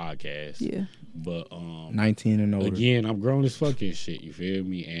this podcast. Yeah. But 19 and older. again, I'm grown as fucking shit. You feel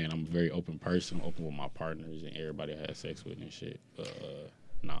me? And I'm a very open person, open with my partners and everybody I have sex with and shit. But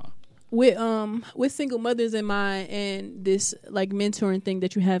nah. With single mothers in mind and this like mentoring thing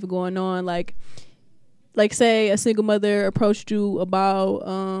that you have going on, like say a single mother approached you about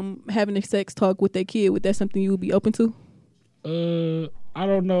having a sex talk with their kid, would that something you would be open to? I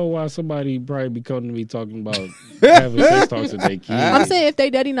don't know why somebody probably be coming to me talking about having sex talks with their kids. I'm saying if they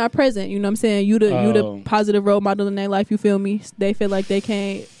daddy not present, you know what I'm saying? You the positive role model in their life, you feel me? They feel like they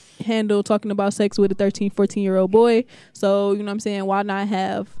can't handle talking about sex with a 13, 14-year-old boy. So, you know what I'm saying? Why not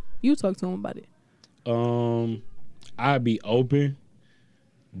have you talk to him about it? I'd be open,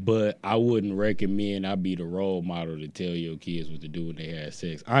 but I wouldn't recommend I be the role model to tell your kids what to do when they have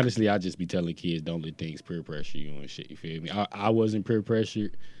sex. Honestly, I just be telling kids don't let things peer pressure you and shit. You feel me? I wasn't peer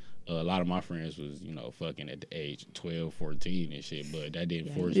pressured. A lot of my friends was, fucking at the age of 12, 14 and shit, but that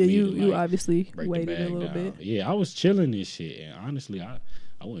didn't force Yeah, me you to you obviously break the waited a bag little down. bit. Yeah, I was chilling and shit, and honestly, I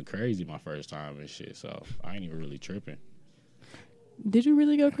went crazy my first time and shit, so I ain't even really tripping. Did you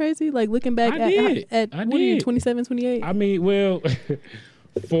really go crazy? Like looking back I did. at I what are you, did. 27, 28? I mean, well,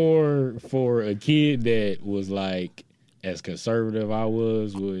 for a kid that was like as conservative I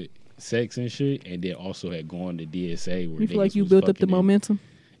was with sex and shit, and then also had gone to DSA where you feel like niggas you was built up the fucking in- momentum?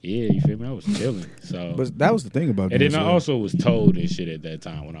 Yeah, you feel me? I was chilling. So, But that was the thing about and then DSA. I also was told and shit at that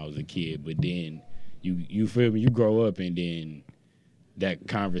time when I was a kid. But then you feel me? You grow up and then that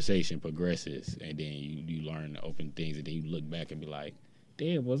conversation progresses, and then you learn to open things, and then you look back and be like,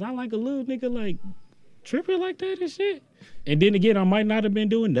 damn, was I like a little nigga like tripping like that and shit. And then again, I might not have been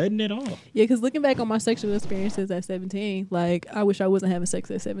doing nothing at all. Yeah, because looking back on my sexual experiences at 17, like I wish I wasn't having sex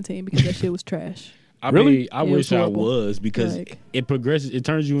at 17 because that shit was trash. Really? I It was wish I horrible. was because Like- it progresses. It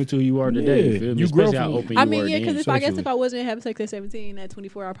turns you into who you are today. Yeah, You feel me? you grow Especially how from it. open I you mean, were yeah, then. because I guess sexually. if I wasn't having sex at 17, at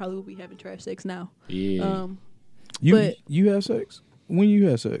 24, I'd probably would be having trash sex now. Yeah. You But- have sex? When you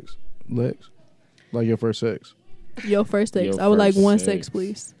had sex, Lex? Like your first sex? Your first sex. Your I would like first one sex. sex,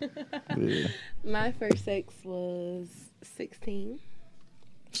 please. Yeah, My first sex was 16.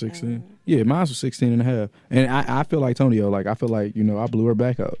 16. Yeah, mine was 16 and a half. And I feel like Tonio. Like I feel like I blew her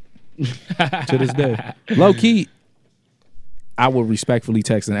back up to this day. Low key, I would respectfully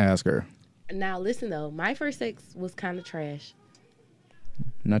text and ask her. Now listen though, my first sex was kind of trash.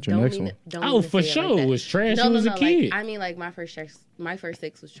 Not your next one. Oh, for sure, it was trash. No, You was a kid. Like, I mean, like my first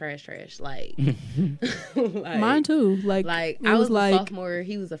sex was trash. Like, Mine too. Like Like it I was like a sophomore,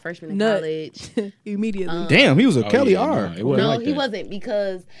 he was a freshman in nut. college. immediately. Damn, he was a Oh, Kelly yeah, R. no, it wasn't No, like he that. wasn't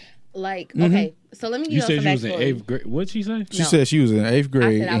because, like, okay. So let me give You you said some you was in backstory. 8th grade. What'd she say? She No. said she was in 8th I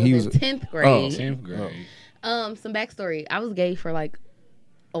grade said I and was he in was 10th grade. 10th grade. Some backstory. I was gay for like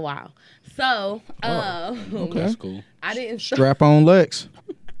a while, so okay. That's cool. I didn't. strap on Lex.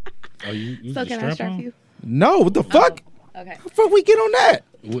 Oh, you So was a can I strap on? you? No, what the fuck? Okay. How the fuck we get on that?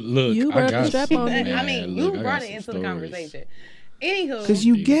 Well, look, You I brought got the strap some, on. man. I mean, Look, you I brought got it some into the stories. conversation. Anywho, Cause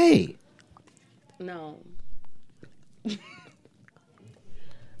you gay. no.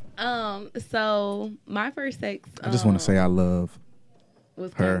 So my first sex. I just want to say I love.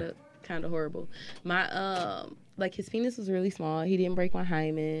 was her. kind of horrible. My like his penis was really small. He didn't break my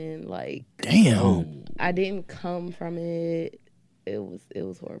hymen. Like Damn. I didn't come from it. It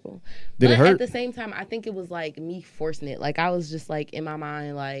was horrible. Did but it hurt? At the same time, I think it was like me forcing it. Like I was just like in my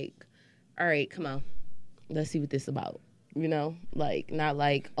mind, like, all right, come on, let's see what this about. You know, like not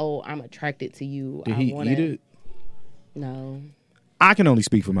like, oh, I'm attracted to you. Did I he wanna... eat it? No. I can only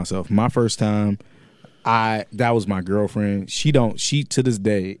speak for myself. My first time, that was my girlfriend. She to this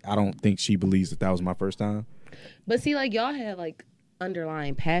day, I don't think she believes that was my first time. But see, like y'all had like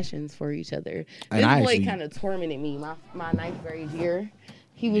underlying passions for each other. And This I boy actually- kind of tormented me my ninth grade year.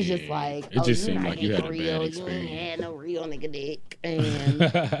 He was just like, It just you seemed not like you hit had a the bad real, you experience. ain't had no real nigga dick,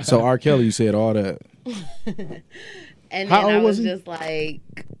 and So R. Kelly, you said all that. and How then I old was was he? just like,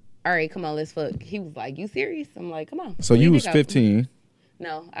 all right, come on, let's fuck. He was like, you serious? I'm like, come on. So What do you was think I- 15,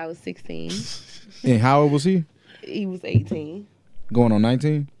 No, I was 16. and how old was he? He was 18. Going on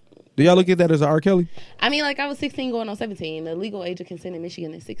 19. Do y'all look at that as a R. Kelly? I mean, like I was 16 going on 17. The legal age of consent in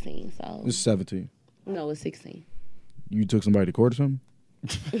Michigan is 16. So It's 17. no, it's 16. You took somebody to court or something?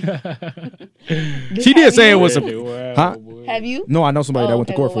 Have She did say it you? was a. Wow, Huh? boy. Have you? No, I know somebody that Oh, went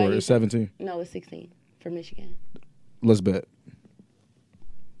to okay, court well, why for it. you It's say- 17. No, it's 16 for Michigan. Let's bet.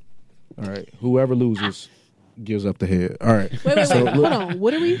 All right. Whoever loses gives up the head. All right. Wait, So, hold on.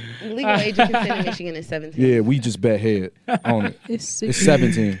 What are we? Legal age of consent in Michigan is 17. Yeah, we just bet head on it. It's It's 16.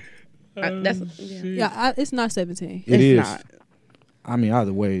 17. That's yeah. Yeah, it's not 17. It It's is. not. I mean,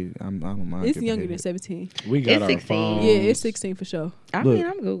 either way, I don't mind. It's giving younger head. than 17. We got It's our 16. phones. Yeah, it's 16 for sure. I Look. mean,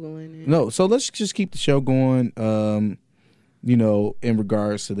 I'm googling it. No, so let's just keep the show going. In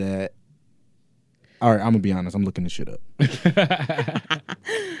regards to that. All right, I'm gonna be honest. I'm looking this shit up.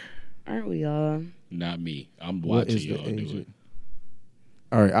 Aren't we all? Not me. I'm What watching is the y'all age? do it.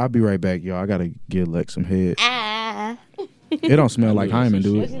 All right, I'll be right back, y'all. I gotta give Lex some head. Ah. It don't smell like hymen, What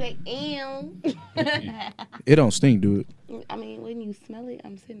dude. you say? Ew. It don't stink, dude. I mean, when you smell it,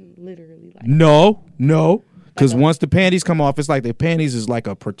 I'm sitting literally like. No. Because once the panties come off, it's like the panties is like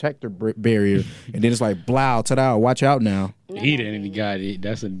a protector barrier, and then it's like blow, ta-da, watch out now. He didn't even got it.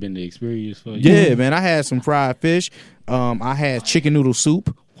 That's been the experience for you. Yeah, man. I had some fried fish. I had chicken noodle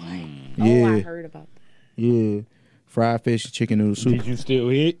soup. Oh, I Yeah, heard about that. yeah. Fried fish, chicken noodle soup. Did you still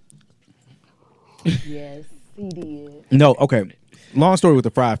hit? Yes, he did. No, okay. Long story with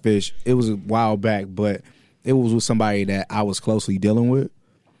the fried fish. It was a while back, but it was with somebody that I was closely dealing with,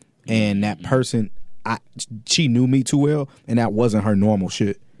 and that person, she knew me too well, and that wasn't her normal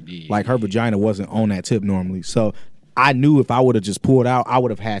shit. Yeah. Like her vagina wasn't on that tip normally, so I knew if I would have just pulled out, I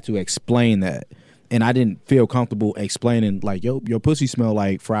would have had to explain that, and I didn't feel comfortable explaining like, yo, your pussy smell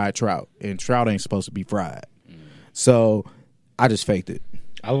like fried trout, and trout ain't supposed to be fried. So I just faked it.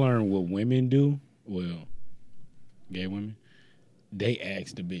 I learned what women do. Well, gay women. They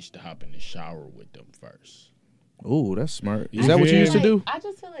ask the bitch to hop in the shower with them first. Ooh, that's smart. Is You that what you feel used to me? do? I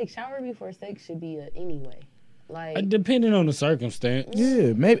just feel like shower before sex should be a anyway. Like, Depending on the circumstance.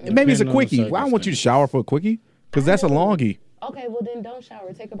 Yeah, maybe it's a Depending on the quickie. Well, I don't want you to shower for a quickie because that's a longie. Okay, well then don't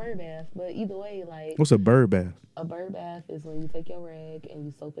shower. Take a bird bath. But either way, like What's a bird bath? a bird bath is when you take your rag and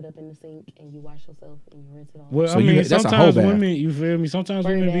you soak it up in the sink and you wash yourself and you rinse it off. Well, So I mean, that's a whole sometimes bath. women, you feel me? Sometimes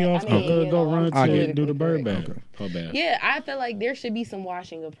Bird women be bath. off I mean, go you run know, to do the bird bath. Okay. Her bath. Yeah, I feel like there should be some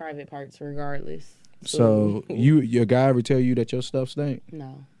washing of private parts regardless. So your guy ever tell you that your stuff stink?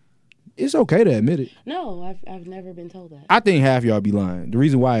 No. It's okay to admit it. No, I've never been told that. I think half y'all be lying. The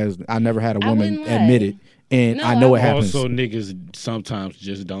reason why is I never had a I woman wouldn't lie. admit it, and No, I know I it happens. Also, niggas sometimes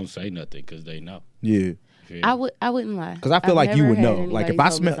just don't say nothing because they know. Yeah, I wouldn't lie. because I feel I've like you never would had know. anybody Like if I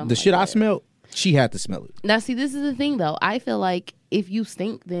tell me smell something the shit like I that. smelled, she had to smell it. Now, see, this is the thing, though. I feel like if you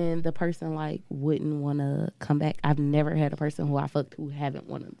stink, then the person like wouldn't want to come back. I've never had a person who I fucked who haven't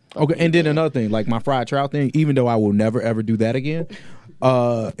wanted. Okay, and then another thing, like my fried trout thing. Even though I will never ever do that again,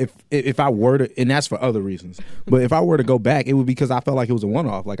 if I were to, and that's for other reasons, but if I were to go back, it would be because I felt like it was a one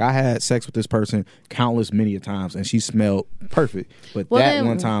off. Like I had sex with this person countless many a times, and she smelled perfect, but Well, that then-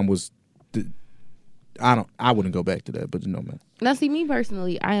 one time was. I wouldn't go back to that, but you know, man. Now, see, me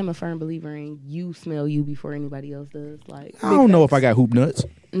personally, I am a firm believer in you smell you before anybody else does. Like, I don't know if I got hoop nuts.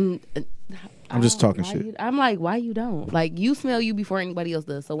 I'm just talking why shit. I'm like, why you don't? Like, you smell you before anybody else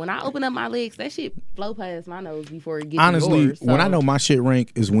does. So when I open up my legs, that shit flow past my nose before it gets Honestly, yours. when So- I know my shit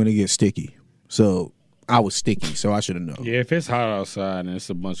rank is when it gets sticky. So I was sticky, so I should have known. Yeah, if it's hot outside and it's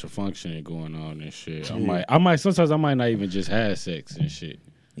a bunch of functioning going on and shit, I might sometimes I might not even just have sex and shit.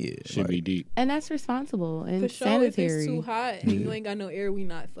 Yeah, Should be deep. and that's responsible and For sure, if sanitary. it's too hot and you ain't got no air, we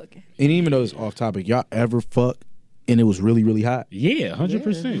not fucking. And even though it's off topic, y'all ever fuck and it was really, really hot? Yeah,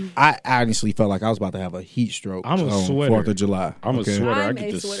 100%. I honestly felt like I was about to have a heat stroke I'm a on sweater. 4th of July. I'm a sweater. I I'm get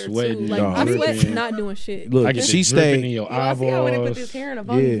a the sweater sweat. too. Like No, I sweat dripping. not doing shit. Look, I get she the dripping in stayed. your Oh, I see how when they put this eyeballs. hair in a Yeah,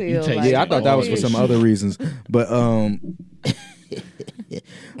 ponytail. take- like, Yeah, I thought that was for some other reasons, but I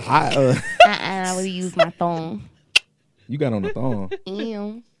would use my thumb. you got on a thong.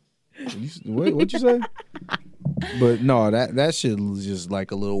 Ew. What you say? But no, that shit was just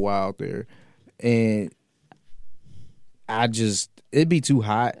like a little wild there, and it'd be too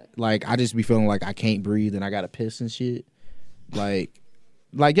hot. Like I just be feeling like I can't breathe and I gotta piss and shit. Like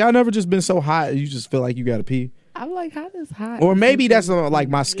y'all never just been so hot you just feel like you gotta pee, I'm like, how does hot? or maybe that's like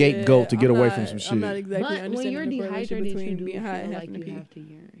my scapegoat to get I'm away not- from some shit. I'm not exactly But when understanding you're the correlation dehydrated, you between do being hot feel and like having to you pee. have to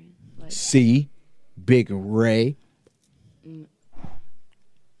urinate. Like, See, Big Ray.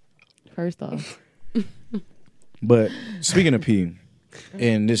 first off, But speaking of peeing,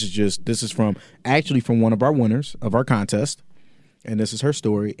 and this is from one of our winners of our contest, and this is her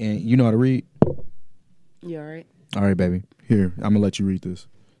story. And you know how to read. you all right? All right, baby. Here, I'm gonna let you read this.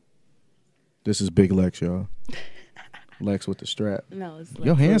 This is Big Lex, y'all. Lex with the strap. No, it's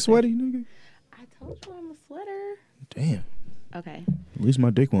Your hands sweaty, nigga? I told you I'm a sweater. Damn. Okay. At least my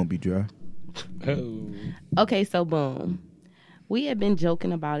dick won't be dry. Oh. Okay, so boom. We had been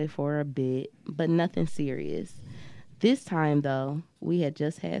joking about it for a bit, but nothing serious. This time, though, we had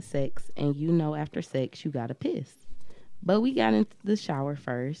just had sex, and you know after sex, you gotta piss. But we got into the shower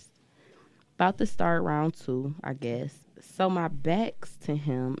first. About to start round 2, I guess. So my back's to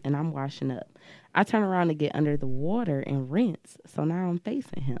him, and I'm washing up. I turn around to get under the water and rinse, so now I'm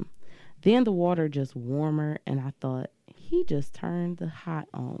facing him. Then the water just warmer, and I thought, he just turned the hot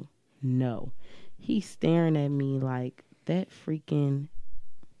on. No. He's staring at me like that freaking...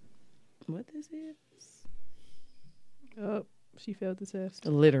 What this is? Oh, she failed the test.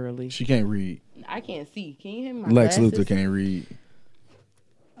 Literally. She can't read. I can't see. Can you hear me? My Lex glasses? Luthor can't read.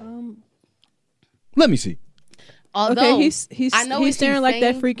 Um. Let me see. Although, Okay, he's I know what he's staring she's like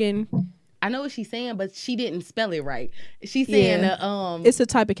that saying. freaking. I know what she's saying, but she didn't spell it right. She's saying, Yeah. It's a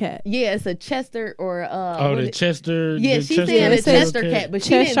type of cat. yeah, it's a Chester or Oh, the Chester. Yeah, the she's Chester saying a it says Chester cat, but she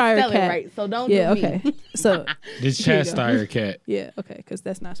didn't Cheshire spell cat. it right. So don't Yeah. do me. Okay. So The Cheshire cat. yeah. Okay. Because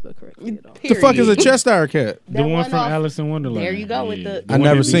that's not spelled correctly at all. The fuck is a Period. Cheshire cat? The That one from off- Alice in Wonderland. There you go with the- The I one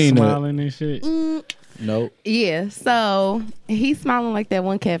never that be seen that. smiling and shit. Nope. Yeah, so he's smiling like that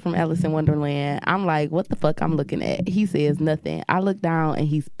one cat from Alice in Wonderland. I'm like, what the fuck I'm looking at? He says nothing. I look down and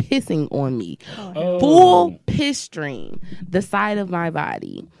he's pissing on me. Oh. Full piss stream, the side of my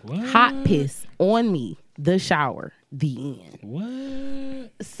body. What? Hot piss on me, the shower, the end.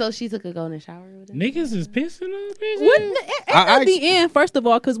 What? So she took a go in the shower with him. Niggas is pissing on bitches? What? I At the end, first of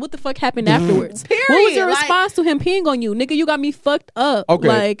all, because what the fuck happened afterwards? What was your Period, like- response to him peeing on you, nigga? You got me fucked up. Okay.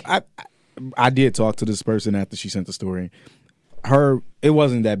 Like, I did talk to this person after she sent the story. It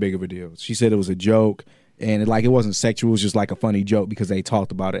wasn't that big of a deal. She said it was a joke. And it wasn't sexual, it was just like a funny joke because they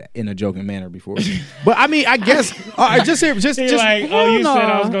talked about it in a joking manner before. But I mean, I guess just He like, oh, you no. said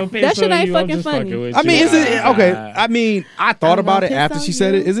I was gonna piss That shit on ain't you. I'm fucking just funny. fucking with I mean, you. is it okay? I mean, I thought I'm about gonna it piss after on she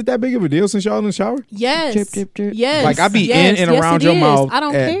said you. it. Is it that big of a deal since y'all in the shower? Yes. Drip, drip, drip. Yes. Like, I be yes. in and yes, around it your is. mouth I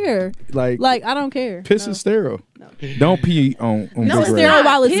don't at- care. Like I don't care. piss No. is sterile. Don't pee on No, Big it's Red. sterile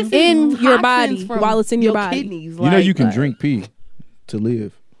while it's Piss in is your toxins body, from while it's in your body. Kidneys. You know you can like- drink pee to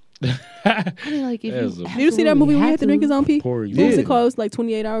live. I mean, like, if That's you, a- Did you see that movie where he had to drink his own pee? Poor What was Yeah. it called? It was like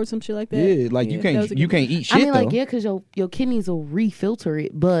 28 hours, some shit like that. Yeah, like Yeah, that was a you good can't eat shit I mean, like, though. yeah, because your kidneys will refilter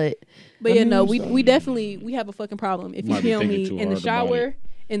it, but But yeah, no, we definitely we have a fucking problem. If you Might be pee on thinking me too in the hard about shower,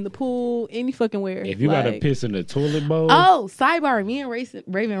 in the pool, any fucking where. If you gotta like, piss in the toilet bowl, oh, sidebar. Me and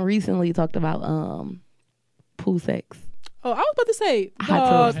Raven recently talked about pool sex. Oh, I was about to say, Hot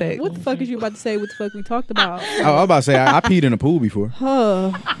dog, tub sex. what the fuck is you about to say? What the fuck we talked about? I was about to say I peed in a pool before.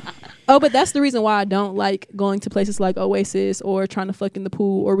 Huh. Oh, but that's the reason why I don't like going to places like Oasis or trying to fuck in the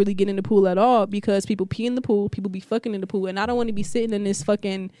pool or really get in the pool at all, because people pee in the pool, people be fucking in the pool, and I don't want to be sitting in this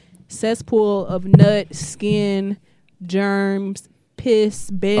fucking cesspool of nut, skin, germs, piss,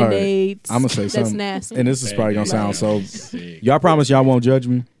 band-aids. I'm gonna say that's something, nasty. and this is probably gonna sound so. sick. Y'all promise y'all won't judge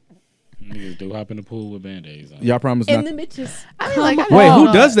me. Niggas do hop in the pool with band-aids on. Y'all promise And not. the bitches I mean, come like, Wait, who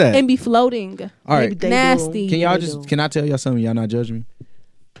off does that? and be floating. All Maybe right, they Nasty. do. can y'all They just do. can I tell y'all something? Y'all not judging me.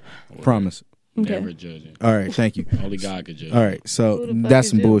 Promise. Okay. Never judging. All right, thank you. Only God could judge. All right, so Who the fuck that's is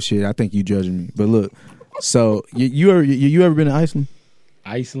some you? bullshit. I think you judging me, but look. So you ever been to Iceland?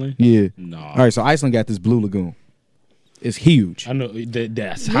 Iceland? Yeah. No. All right, so Iceland got this blue lagoon. It's huge. I know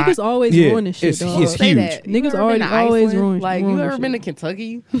that's hot. Niggas always Yeah, ruin this shit, it's- dog. it's Say huge. that. You Niggas ever been already to always Iceland? ruin- Like, ruin you the ever shit. been to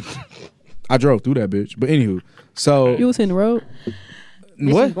Kentucky? I drove through that bitch, but anywho, so You was in the road.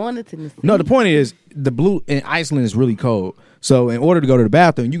 Bitch, what? you going to Tennessee? No, the point is the blue in Iceland is really cold. So in order to go to the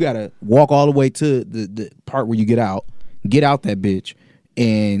bathroom, you gotta walk all the way to the part where you get out that bitch,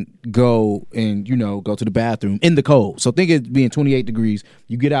 and go to the bathroom in the cold. So think it being 28 degrees.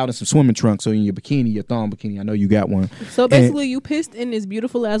 You get out in some swimming trunks, so in your bikini, your thong bikini. I know you got one. So basically, you pissed in this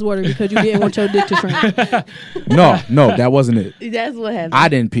beautiful ass water because you didn't want your dick to shrink. No, that wasn't it. That's what happened. I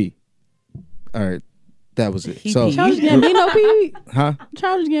didn't pee. All right, that was it. He So, peed. Childish Gambino peed. huh?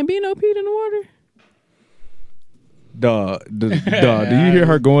 Childish Gambino peed in the water. Duh. Do you hear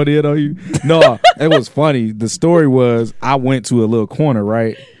her going in on you? No, it was funny. The story was I went to a little corner,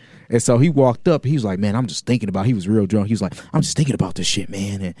 right? And so he walked up. He was like, man, I'm just thinking about, he was real drunk. He was like, I'm just thinking about this shit,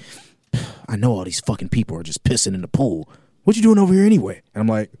 man. And I know all these fucking people are just pissing in the pool. What you doing over here anyway? And I'm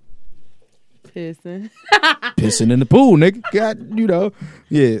like, Pissing. pissing in the pool, nigga. God,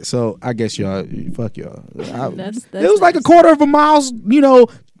 Yeah, so I guess y'all, fuck y'all. That's It was like a nice. quarter of a mile, you know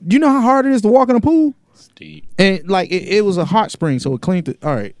how hard it is to walk in a pool? Steep. And like, it was a hot spring, so it cleaned it.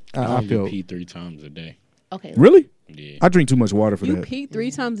 All right, I I only feel. pee 3 times a day. Okay. Really? Yeah. I drink too much water for You that. pee 3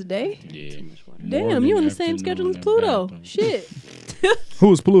 times a day? Yeah. Damn, Morning, you on the same afternoon, schedule as and Pluto. bathroom. Shit. Who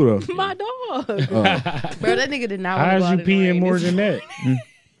was Pluto? My dog. Bro, that nigga did not want to How's go you out in the peeing rain. more than that?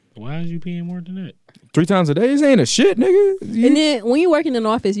 Why is you peeing more than that? 3 times a day? This ain't a shit, nigga. And then when you're working in an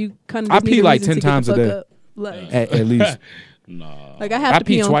office, you kind of I pee like 10 times a day. Like, At least. Nah. like I have I to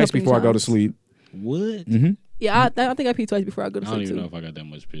pee pee on twice company before I go to times. sleep. What? Yeah, I think I pee twice before I go to I don't sleep even know too. if I got that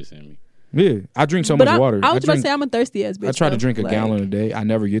much piss in me. Yeah, I drink so But much water. I was about to drink, say I'm a thirsty ass bitch. I try to though. drink a Like, gallon a day. I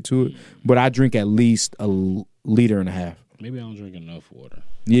never get to it, but I drink at least a liter and a half. Maybe I don't drink enough water.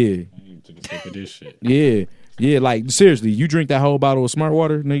 Yeah, I need to take a sip of this shit. yeah. Like seriously, you drink that whole bottle of Smart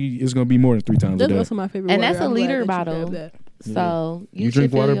Water, nigga, it's gonna be more than 3 times a That's day. also my favorite. And water. that's a I'm glad liter that you bottle. grabbed that. So You should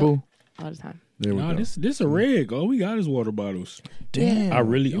drink fill water, your- boo? all the time. There we Nah, go. this a rig. All we got is water bottles. Damn, I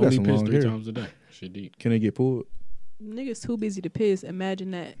really you got only some piss long 3 hair. times a day. Shit deep. Can they get pulled? Niggas too busy to piss. Imagine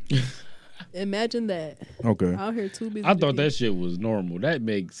that. Imagine that. Okay. Out here too busy. I to thought pee. that shit was normal. That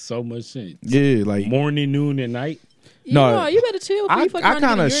makes so much sense. Yeah, like Morning, noon, and night. No, You better chill. Before I- you fuck I around and get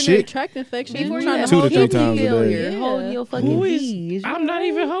kinda a urinary shit tract infection. Before You you trying have 2 to whole 3 kidney times a day. failure, Yeah. holding your fucking Who pee. is? I'm not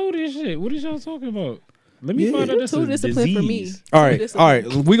even holding shit. What is y'all talking about? Let me Yeah. find out that's too a disciplined for me. disease. all Too right.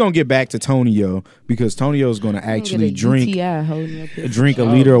 disciplined. We're gonna get back to Tonio because Tonio's gonna actually Get a drink UTI holding your piss. drink a Oh,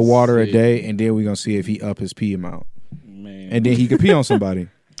 liter of water a shit. day, and then we're gonna see if he up his pee amount, Man. and then he can pee on somebody.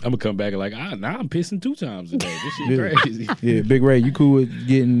 I'm gonna come back and like, now I'm pissing 2 times a day. This shit Yeah. crazy. Yeah, Big Ray, you cool with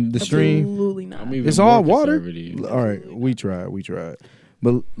getting the stream? Absolutely not. I'm even It's all more water. conservative. All right, we tried.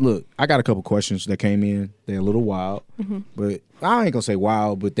 But look, I got a couple questions that came in. They're a little wild, but I ain't gonna say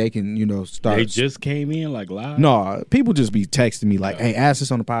wild, but they can, start. They just came in like live. No, people just be texting me like, "Hey, ask this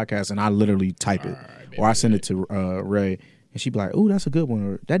on the podcast," and I literally type it, Alright, or I send it to Ray, and she be like, "Ooh, that's a good one,"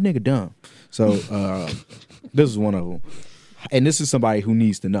 or "That nigga dumb." So this is one of them, and this is somebody who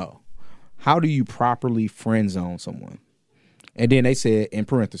needs to know: how do you properly friend zone someone? And then they said in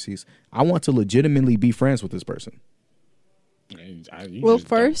parentheses, I want to legitimately be friends with this person. Well,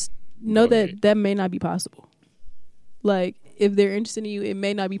 first, know Go ahead. that may not be possible. Like, if they're interested in you, it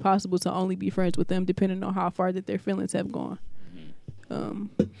may not be possible to only be friends with them, depending on how far that their feelings have gone. What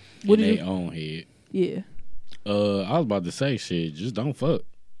do in you? their own head. Yeah. I was about to say shit. Just don't fuck.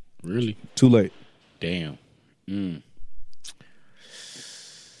 Really? Too late. Damn.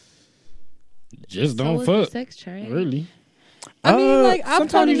 Just So don't was the fuck. sex trash? Really? I mean, like, I've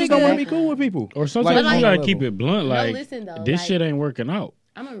told sometimes a you just don't want to nigga. be cool with people. Or sometimes Like, you on gotta that keep level. it blunt. Like, listen, though, this like- shit ain't working out.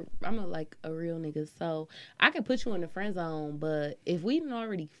 I'm a like a real nigga, so I can put you in the friend zone. But if we didn't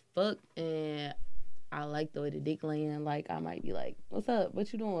already fucked and I like the way the dick land, like I might be like, "What's up?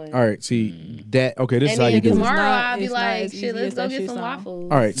 What you doing?" All right, see that. Okay, this And is how then you do tomorrow it. not- I'll be it's not like, as easy "Shit, let's as go that get shit some sound.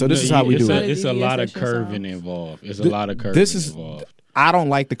 waffles." All right, so this is how we it's do a, it. It's a Easy lot as of that shit curving sounds. involved. It's a lot of curving This is. involved. I don't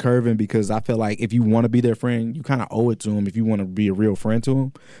like the curving because I feel like if you want to be their friend, you kind of owe it to them. If you want to be a real friend to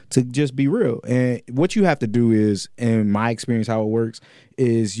them, to just be real. And what you have to do is, in my experience, how it works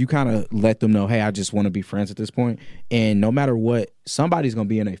is you kind of let them know, hey, I just want to be friends at this point. And no matter what, somebody's gonna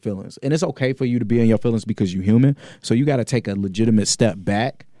be in their feelings, and it's okay for you to be in your feelings because you're human. So you got to take a legitimate step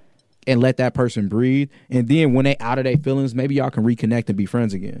back and let that person breathe. And then when they out of their feelings, maybe y'all can reconnect and be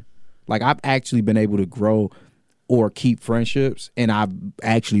friends again. Like I've actually been able to grow or keep friendships, and I've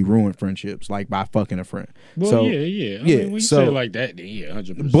actually ruined friendships like by fucking a friend. Well, so yeah. I yeah, mean, when you so- say it like that, then yeah,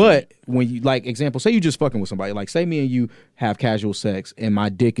 100%. but when you like example, say you just fucking with somebody, like say me and you have casual sex and my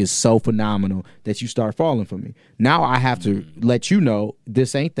dick is so phenomenal that you start falling for me. Now I have to let you know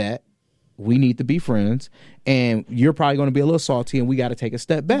this ain't that. We need to be friends, and you're probably going to be a little salty, and we got to take a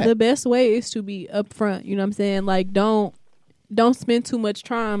step back. The best way is to be upfront. You know what I'm saying? Like, don't spend too much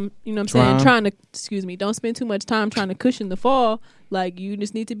time. You know what I'm saying? Don't spend too much time trying to cushion the fall. Like, you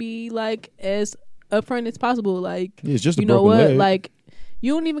just need to be like as upfront as possible. Like, Yeah, it's just a you know broken what? leg. Like,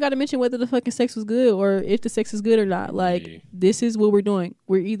 you don't even got to mention whether the fucking sex was good or if the sex is good or not. Like, Yeah. this is what we're doing.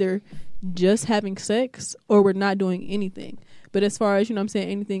 We're either just having sex or we're not doing anything. But as far as, you know what I'm saying,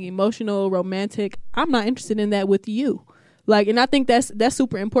 anything emotional, romantic, I'm not interested in that with you. Like, and I think that's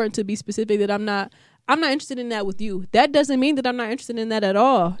super important to be specific that I'm not interested in that with you. That doesn't mean that I'm not interested in that at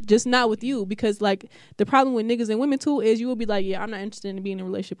all. Just not with you. Because like the problem with niggas and women too is you will be like, yeah, I'm not interested in being in a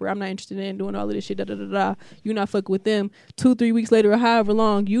relationship, or I'm not interested in doing all of this shit, da da da da. You're not fucking with them. 2-3 weeks later or however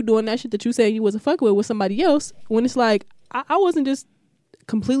long, you doing that shit that you saying you wasn't fucking with somebody else, when it's like I wasn't just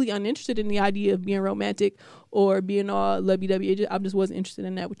completely uninterested in the idea of being romantic or being all lovey-dovey. I just wasn't interested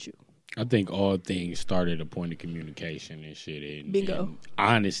in that with you. I think all things start at a point of communication and shit. And, Bingo. and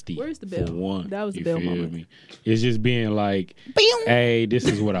honesty. Where's the for bell? one. That was the You bell feel moment. me? It's just being like, hey, this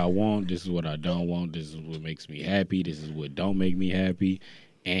is what I want. This is what I don't want. This is what makes me happy. This is what don't make me happy.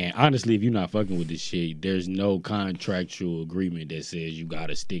 And honestly, if you're not fucking with this shit, there's no contractual agreement that says you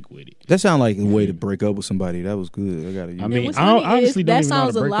gotta stick with it. That sounds like a way to break up with somebody. That was good. I got to use. I And mean, what's I don't- funny is honestly don't that even know how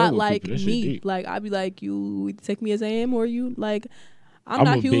to sounds a break up lot with like people. That shit me. deep. Like I'd be like, you either take me as I am, or you like. I'm I'm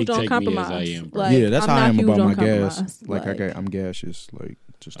not a huge big on take me as I compromise. am, bro. Like, yeah, that's I'm how I not am huge about on my gas. compromise. Like I'm gaseous. Like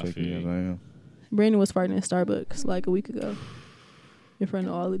just I take me feel as you. I am. Brandon was farting in Starbucks like a week ago in front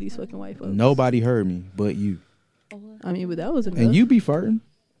of all of these fucking white folks. Nobody heard me but you. I mean, but that was enough. And you be farting?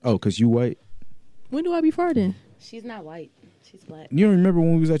 Oh, cause you white. When do I be farting? She's not white. She's black. You don't remember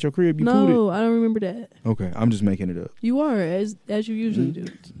when we was at your crib? You pulled No, I don't remember that. it. Okay, I'm just making it up. You are as you usually do.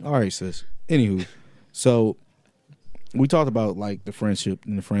 All right, sis. Anywho, so we talked about like the friendship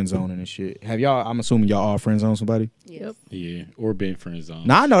and the friend zone and shit. Have y'all? I'm assuming y'all all friend zone somebody. Yep. Yeah, or been friend zone.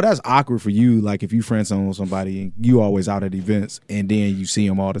 Now I know that's awkward for you. Like if you friend zone somebody and you always out at events and then you see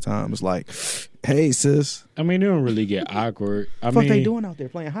them all the time. It's like, hey sis, I mean, they don't really get awkward. I fuck mean, they doing out there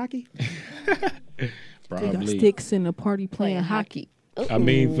playing hockey? They got probably. sticks in the party playing hockey. I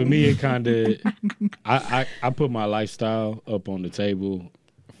mean, for me, it kind of, I put my lifestyle up on the table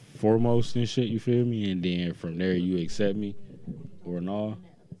foremost and shit, you feel me? And then from there, you accept me or not.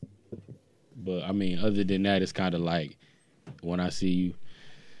 But, I mean, other than that, it's kind of like when I see you,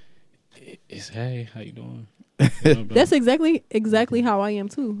 it's, hey, how you doing? That's exactly how I am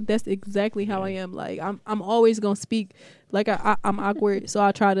too. That's exactly how I am. Like I'm always gonna speak like I'm awkward, so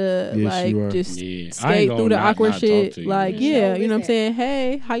I try to Yes, you are. like just Yeah. I ain't skate gonna through the not awkward talk shit. to you, Like man. yeah, So you know what I'm listen. saying?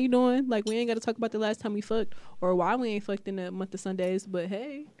 Hey, how you doing? Like we ain't got to talk about the last time we fucked or why we ain't fucked in the month of Sundays. But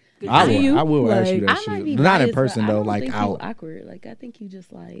hey, good to see you. I will ask you Like, that I might shit. be Not in biased, person but I though. don't Like think you out. awkward. Like I think you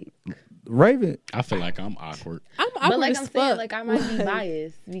just like. Raven. I feel like I'm awkward. I'm But awkward like as I'm fuck. saying, like I might be Like,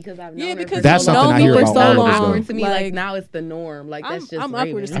 biased because I've known Yeah, her because for That's so something long. I hear for about so all of us, long. though. Awkward to me, like Like, now it's the norm. Like that's just I'm awkward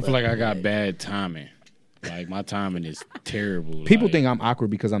Raven. as I feel like I got bad timing. Like my timing is terrible. People like, think I'm awkward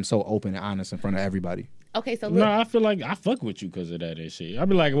because I'm so open and honest in front of everybody. Okay, so look, No, I feel like I fuck with you because of that and shit. I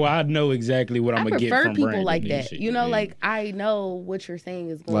be like, well, I know exactly what I'm I gonna get prefer from people Brandon like and that. shit. You know, Yeah. like I know what you're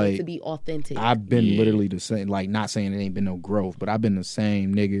saying is going Like, to be authentic. I've been Yeah. literally the same. Like, not saying it ain't been no growth, but I've been the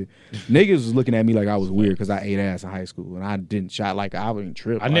same nigga. Niggas was looking at me like I was weird because I ate ass in high school and I didn't shot like I wouldn't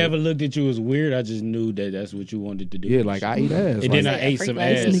trip. I like, never looked at you as weird. I just knew that that's what you wanted to do. Yeah, like I eat ass. And like, then I Like, ate freak some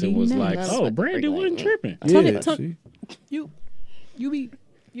like ass nigga, and was you like, know. oh, Brandon Freak wasn't like tripping. yeah, see?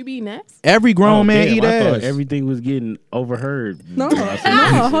 You be eating ass? Every grown man damn, eat I thought ass. everything was getting overheard. No, I said,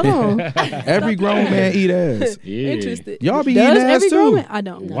 no, hold on. Every grown man eat ass. yeah. Interested. Y'all be Does eating ass every grown too. man? I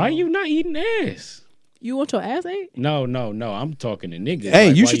don't. Why you not eating ass? You want your ass ate? No. I'm talking to niggas. Hey,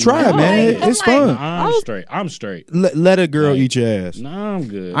 Like, you why should try not it, man. eating ass? It's I'm fun. I'm straight. Let a girl Like, eat your ass. Nah, I'm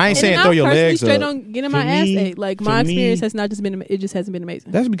good. I ain't And saying then throw I'm your personally legs straight up. on getting For my ass me- ate. Like for my me- experience has not just been. It just hasn't been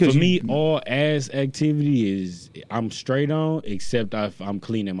amazing. That's because For you, me, all ass activity is I'm straight on, except if I'm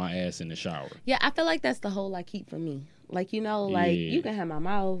cleaning my ass in the shower. Yeah, I feel like that's the whole like keep for me. Like you know, like Yeah. you can have my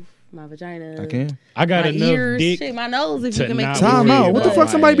mouth, my vagina, I can. I got my enough ears, dick. shit, my nose. If to you can make not me Time worry out. What the about fuck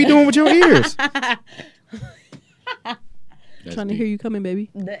my somebody be ass. doing with your ears? That's Trying to deep. hear you coming, baby.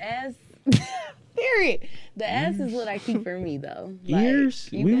 the ass. Period. The ass is what I keep for me though. Like, Ears?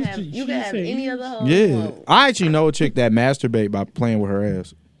 You We can was have, just- you she can have said any ears. other hoe. Yeah. you want. I actually know a chick that masturbate by playing with her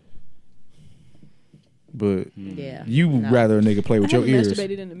ass. But Yeah. you would rather a nigga play with I your haven't ears.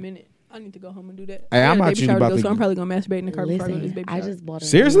 masturbated in a minute. I need to go home and do that. Hey, I I'm got a baby actually shower to about go, to- so I'm probably gonna masturbate in the car before I go to this Listen, baby I shower. just bought a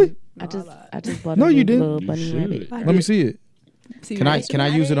Seriously? I just lied. I just bought a No, you little didn't. bunny You rabbit. should. I Let me did. see it. See, Can I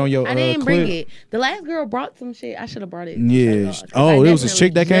use it on your I didn't clip? bring it. The last girl brought some shit. I should have brought it. Yeah. Like, 'cause Oh, I it was this definitely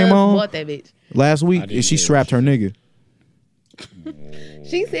chick that came just on? Bought that bitch. Last I week, didn't and she hear strapped her nigga.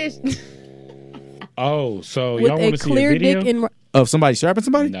 She said, Oh, so with y'all a want to see a clear video? dick in. Of somebody strapping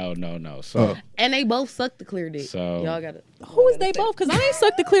somebody? No. So Oh. and they both sucked the clear dick. So- Y'all got it. Who is they both? Because I ain't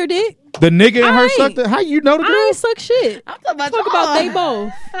sucked the clear dick. The nigga and her I sucked ain't. it. How you know the I girl? ain't suck shit. I'm talking about Talk about they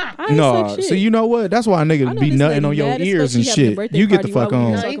both. I ain't No, suck shit. so you know what? That's why a I nigga know be this nutting lady on your mad as ears fuck. and She having a shit. birthday You get the party while fuck we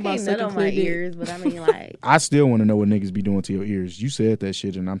on. was No, Talk you about can't nut sucking on my clear dick. ears, but I mean, like, I still want to know what niggas be doing to your ears. You said that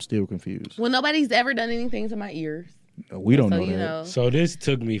shit, and I'm still confused. well, nobody's ever done anything to my ears. We don't So know you that. know, So this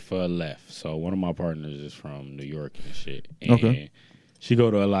took me for a left. So one of my partners is from New York and shit. And Okay. she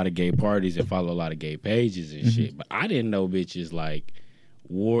go to a lot of gay parties and follow a lot of gay pages Mm-hmm. and shit. But I didn't know bitches like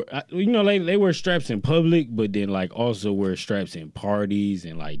wore, you know, they wear straps in public, but then like also wear straps in parties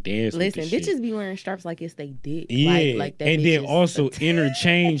and like dance. listen, with the shit. bitches be wearing straps like it's they dick. Yeah, like that. and bitch then is- also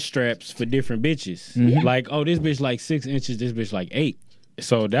interchange straps for different bitches. Mm-hmm. Like, oh, this bitch like 6 inches, this bitch like 8.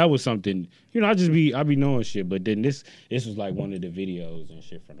 So that was something, you know. I be knowing shit, but then this was like one of the videos and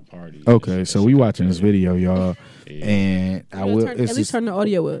shit from the party. Okay, so we watching this video, y'all, Yeah. and I will. At It's least just, turn the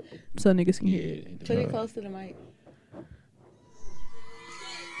audio up so niggas can hear. Yeah, Put it close to the mic.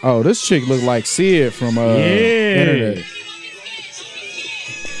 oh, this chick look like Sid from yeah. Internet.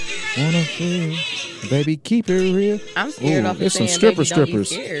 Wanna feel, baby, keep it real. I'm scared Ooh, off of it's some saying, stripper baby, don't be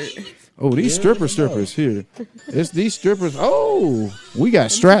strippers. scared. Oh, these strippers here. It's these strippers. Oh, we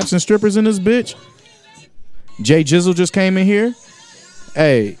got straps and strippers in this bitch. Jay Jizzle just came in here.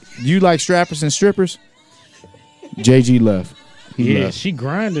 Hey, you like strappers and strippers? JG left. He Yeah, left. she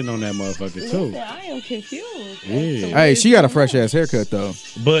grinding on that motherfucker too. I am confused. Yeah. Hey, she got a fresh ass haircut though.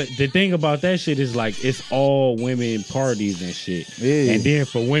 But the thing about that shit is like it's all women parties and shit. Yeah. And then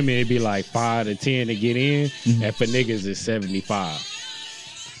for women it'd be like 5 to 10 to get in, and for niggas it's 75.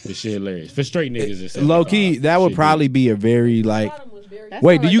 The shit hilarious. For straight niggas it's 75. Low key, that would Shit probably be a very like. That's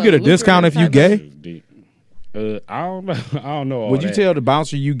Wait, not do you like get a discount if you lucrative gay? deep. I don't know. I don't know. All Would you that. tell the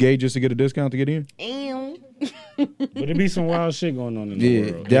bouncer you gay just to get a discount to get in? Ew. But it'd be some wild shit going on in the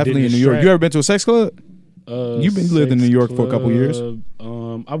Yeah, world. definitely in New York. You ever been to a sex club? You've been lived in sex New York for a couple years. club.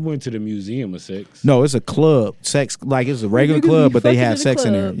 I went to the Museum of Sex. No, it's a club. Sex, like it's a regular Niggas be club, but they fucking have in the sex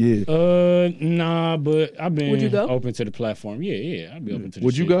in there. club. Yeah. Nah, but I've been Would you go? open to the platform. Yeah, I'd be open to the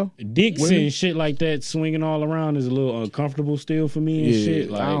Would you shit. go? Dicks Women? and shit like that swinging all around is a little uncomfortable still for me and Yeah, shit.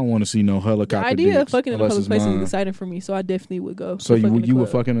 Like, I don't want to see no The helicopter. idea of dicks fucking in a unless public it's place is mine. exciting for me, so I definitely would go. So to fuck in the you would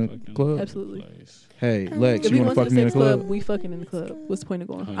club. fuck in a club? Absolutely. place. Hey, Lex, If you we want went to to fuck the me in a sex club? we fucking in the club. What's the point of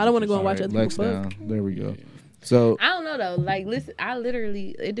going? I don't want to go and watch Alright, other Lex people fuck. down. There we go. So I don't know though. Like, listen, I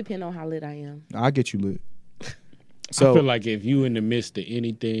literally, it depends on how lit I am. I get you lit. I So feel like if you in the midst of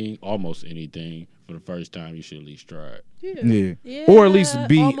anything, almost anything, for the first time, you should at least try it. Yeah. Yeah, Or at least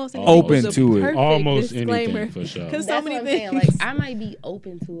be almost anything open was a to it. perfect Almost disclaimer. anything for sure. Because so That's many what I'm saying. things. Like I might be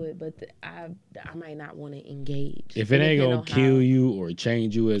open to it, but I might not want to engage. If it ain't depending gonna on kill how- you or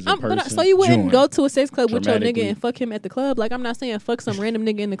change you as a person, so you wouldn't join. go to a sex club with your nigga Dramatically. and fuck him at the club? Like, I'm not saying fuck some random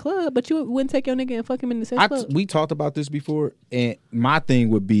nigga in the club, but you wouldn't take your nigga and fuck him in the sex club. We talked about this before, and my thing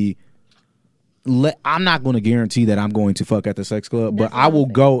would be, I'm not going to guarantee that I'm going to fuck at the sex club, but That's what I I'm will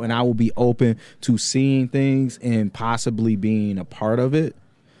saying. go and I will be open to seeing things and possibly being a part of it.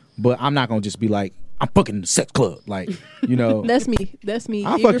 But I'm not going to just be like, I'm fucking in the sex club. Like, you know, That's me. That's me.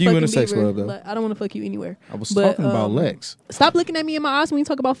 I'll If fuck you're you in fucking a sex Beaver, club, though. like, I don't want to fuck you anywhere. I was But, talking about Lex. Stop looking at me in my eyes when you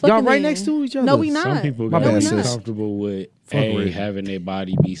talk about fucking. Y'all right then. next to each other. No, we not. some people My gotta bad, be sis. comfortable with Fuck A, with it. having their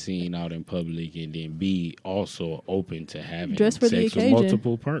body be seen out in public, and then B, also open to having Dress for the sex with occasion.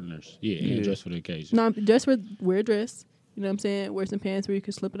 multiple partners. Yeah, and dress for the occasion. No, dress for wear a dress. You know what I'm saying? Wear some pants where you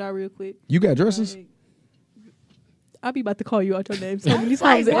can slip it out real quick. You got dresses? Like, I'll be about to call you out your name so many Like,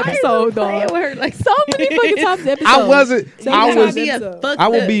 times an why you episode, playing dog. with her? Like So many fucking times an episode. I wasn't. So I many was. times an episode. I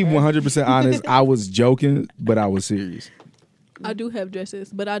will be 100% honest. I was joking, but I was serious. I do have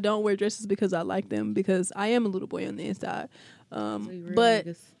dresses, but I don't wear dresses because I like them, because I am a little boy on the inside. you real But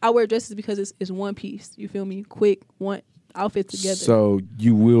niggas. I wear dresses because it's one piece. You feel me? Quick, one outfit together. So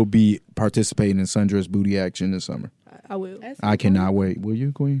you will be participating in sundress booty action this summer. I will. That's I cannot wait. Will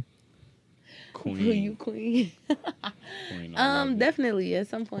you, Queen? Will you queen? Queen, I love it. Definitely at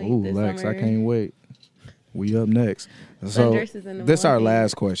some point Ooh, this Lex, summer. I can't wait. We up next. So Sundresses in the this our morning.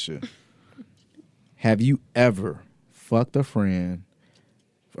 last question. Have you ever fucked a friend's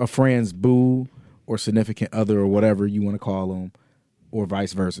boo or significant other or whatever you want to call them, or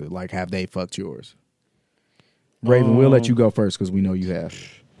vice versa? Like, have they fucked yours? Raven, we'll let you go first because we know you have.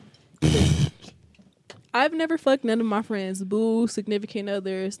 I've never fucked none of my friends, boo, significant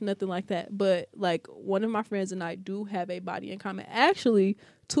others, nothing like that. But like, one of my friends and I do have a body in common. Actually,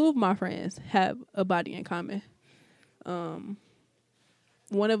 two of my friends have a body in common. One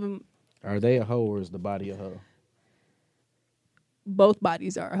of them, Are they a hoe or is the body a hoe? both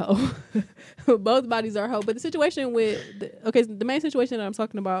bodies are a hoe. Both bodies are a hoe. But the situation with the main situation that I'm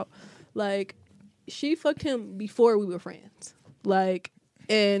talking about, like, she fucked him before we were friends.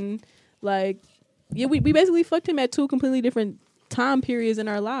 Yeah, we basically fucked him at two completely different time periods in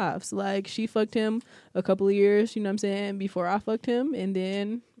our lives. Like, she fucked him a couple of years, you know what I'm saying, before I fucked him, and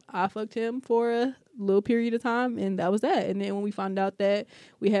then I fucked him for a little period of time, and that was that. And then when we found out that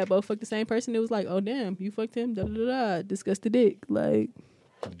we had both fucked the same person, it was like, oh damn, you fucked him, da da da da, discuss the dick. Like,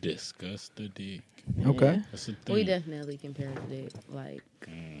 Discuss the dick. Okay. yeah. That's the thing. We definitely compare the dick. Like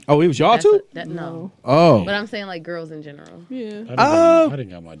Oh, it was y'all that's too? no. Oh. But I'm saying like girls in general. Yeah. I didn't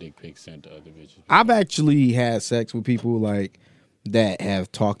got my dick pic sent to other bitches. I've actually had sex with people like that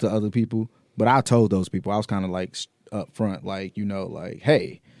have talked to other people, but I told those people, I was kind of like up front, like, you know, like,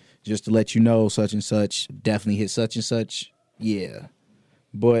 hey, just to let you know, such and such definitely hit such and such. Yeah.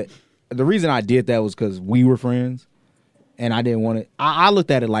 But the reason I did that was because we were friends and I didn't want to. I looked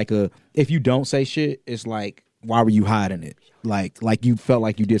at it like if you don't say shit, it's like, why were you hiding it? Like you felt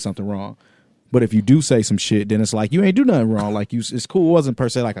like you did something wrong. But if you do say some shit, then it's like you ain't do nothing wrong. Like it's cool. It wasn't per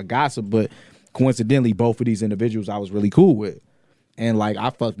se like a gossip, but coincidentally, both of these individuals I was really cool with. And like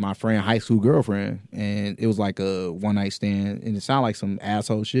I fucked my friend high school girlfriend, and it was like a one night stand, and it sounded like some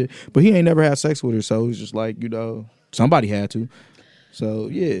asshole shit. But he ain't never had sex with her, so it's just like, you know, somebody had to. So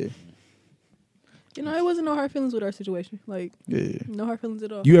yeah, You know, it wasn't no hard feelings with our situation. Like, yeah. no hard feelings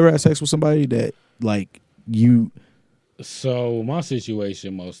at all. You ever had sex with somebody that like you? So my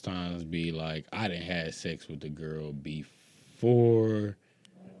situation most times be like I done had sex with the girl before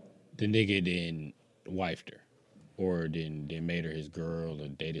the nigga then wifed her, or then made her his girl, or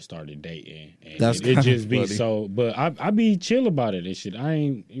they just started dating. And That's it kinda just be funny. so. But I be chill about it and shit. I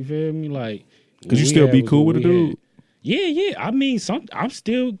ain't, you feel me? Like, Could you we still had be was cool what with a we dude? had. Yeah. I mean, I'm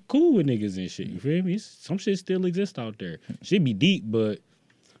still cool with niggas and shit. You feel me? Some shit still exists out there. Shit be deep, but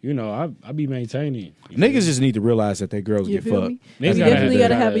you know, I be maintaining. You feel me? Niggas just need to realize that their girls You get feel fucked. me? Niggas We gotta definitely have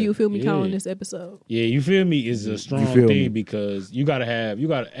gotta that. have a you feel me count on Yeah. this episode. Yeah, you feel me? Is a strong feel thing me. because you gotta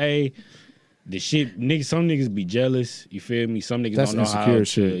the shit niggas. Some niggas be jealous. You feel me? Some niggas That's don't know how insecure to.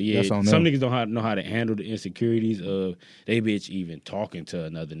 shit. Yeah, That's on some them. niggas don't know how to handle the insecurities of they bitch even talking to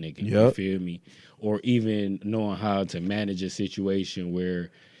another nigga. You Yup. feel me? Or even knowing how to manage a situation where,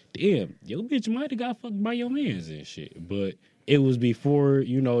 damn, your bitch might have got fucked by your mans and shit, but it was before,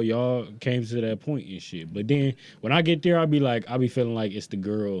 you know, y'all came to that point and shit. But then when I get there, I'll be feeling like it's the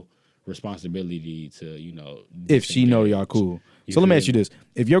girl responsibility to, you know, If she know disengage. y'all cool. You So let me feel ask you me? this: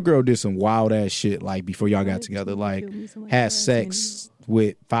 if your girl did some wild ass shit like before y'all got Right, together, so you like feel me? Somebody had else sex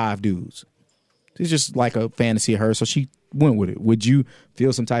with 5 dudes, It's just like a fantasy of hers, so she went with it. Would you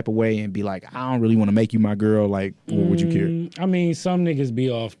feel some type of way and be like, I don't really want to make you my girl? Like, or would you care? I mean, some niggas be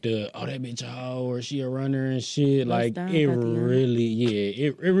off the that bitch a hoe or she a runner and shit. Like down, it Tatiana. really,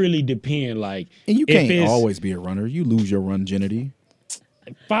 it really depend. Like, And you if can't it's- always be a runner. You lose your run virginity.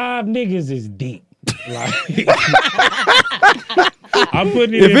 5 niggas is deep. Like, I'm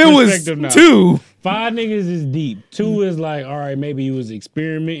putting it If in it was perspective now. 2, 5 niggas is deep. 2 is like, all right, maybe you was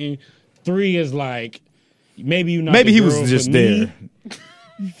experimenting. 3 is like, maybe you not. maybe the he was girl just for me.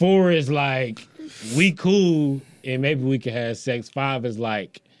 there. 4 is like, we cool and maybe we can have sex. 5 is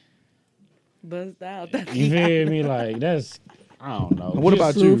like, Bust out. you feel me? Like that's, I don't know. What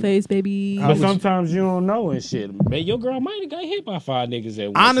about Blue you? face, baby. But sometimes you don't know and shit. Man, your girl might have got hit by 5 niggas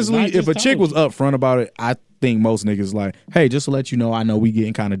at once. Honestly, And I if just a chick told was upfront about it, I think most niggas like, hey, just to let you know, I know we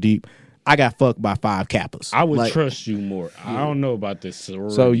getting kind of deep. I got fucked by 5 Kappas. I would Like, trust you more. I don't know about this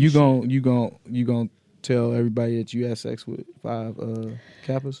sorority. So you shit. gon' tell everybody that you had sex with 5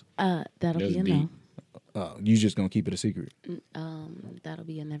 Kappas? That'll That's be a deep. no. You just gonna keep it a secret? That'll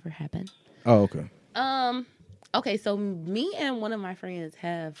be a never happen. Oh, okay. Okay, so me and one of my friends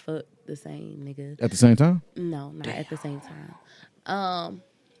have fucked the same nigga. At the same time? No, not at the same time.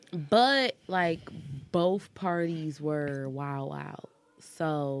 But like both parties were wild.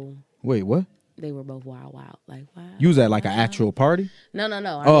 So Wait, what? they were both wild. Like wow. You was at like an actual party? No.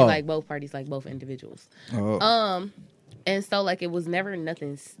 I Oh. mean like both parties, like both individuals. Oh, And so like it was never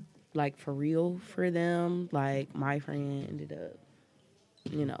nothing like for real for them. Like my friend ended up,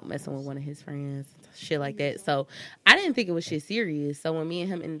 messing with one of his friends, shit like that. So I didn't think it was shit serious. So when me and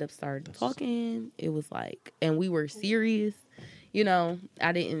him ended up started talking, it was like, and we were serious.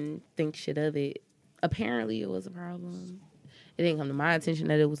 I didn't think shit of it. Apparently it was a problem. It didn't come to my attention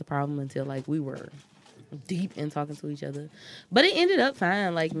that it was a problem until like we were deep in talking to each other. But it ended up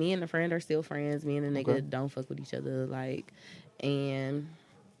fine. Like me and the friend are still friends. Me and the nigga don't fuck with each other. Like, and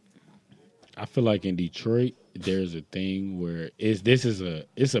I feel like in Detroit, there's a thing where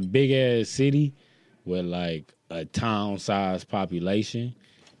it's a big ass city with like a town size population,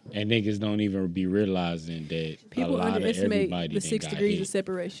 and niggas don't even be realizing that People a lot of underestimate everybody the done 6 got degrees hit. of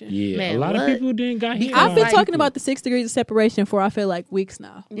separation. Yeah, Man, a lot what? of people didn't got hit. I've been Like- talking about the 6 degrees of separation for I feel like weeks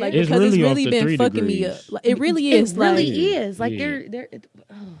now. Like It's because it's really off really the been 3 fucking me degrees. up. Like, it really is. It really like, is. Like Yeah. they're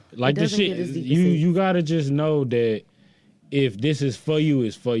Like it the doesn't shit, get as deep as you gotta just know that if this is for you,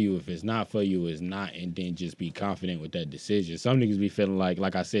 it's for you. If it's not for you, it's not. And then just be confident with that decision. Some niggas be feeling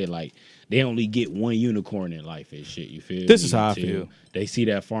like I said, like they only get one unicorn in life and shit. You feel? This me? is how I Until feel. They see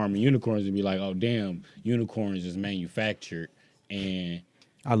that farm of unicorns and be like, oh damn, unicorns is manufactured and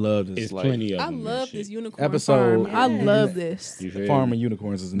I love this. it's Like, plenty of I them. and love shit. this unicorn Episode- farm. I Yes. love this. You feel Farm me? of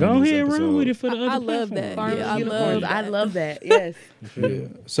Unicorns is the Go name of this ahead, run episode. with it for the other I love that. platforms. Yeah, I unicorns. love I that. love that. Yes. Yeah. Because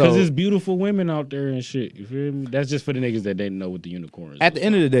So there's beautiful women out there and shit. You feel me? That's just for the niggas that didn't know what the unicorns. at the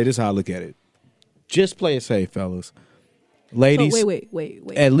end of the day, this is how I look at it. Just play it safe, fellas. Ladies, So wait.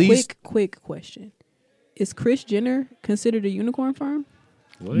 At least- quick question. Is Kris Jenner considered a unicorn farm?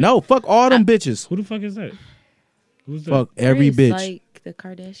 What? no, fuck all them bitches. Who the fuck is that? Who's that? Fuck every Kris, bitch. Like the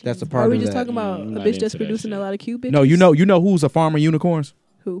Kardashians. That's a Or part are we of just that. talking about I'm a not bitch that's into that producing shit. a lot of cute bitches? No, you know who's a farmer of unicorns?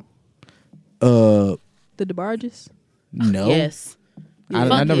 Who? Uh, The DeBarges? no. Yes. I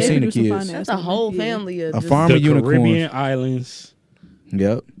Fuck never yeah. seen the Produce some kids. fine That's ass a whole women. Yeah. family of A just, farm The of unicorns. Caribbean islands,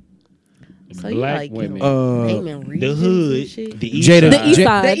 Yep. So you black like, women, naming the regions and hood, shit? the east Jada- side. The east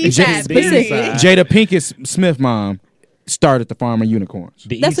side. The east side. The east Period. side. Jada Pinkett Smith mom started the farm of unicorns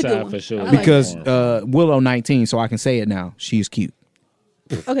The That's east a good side one. for sure. I like because Unicorn. Willow 19, so I can say it now. She's cute.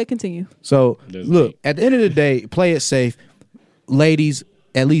 Okay, continue. So That's look, right. at the end of the day, play it safe. Ladies,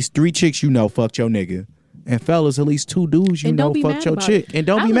 at least 3 chicks you know fucked your nigga. And fellas, at least 2 dudes you And know don't be fucked mad your about chick. it. And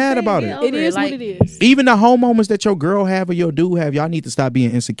don't I be would mad say, about yeah, it. It is like- what it is. Even the whole moments that your girl have or your dude have, y'all need to stop being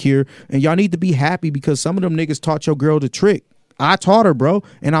insecure. And y'all need to be happy because some of them niggas taught your girl the trick. I taught her, bro,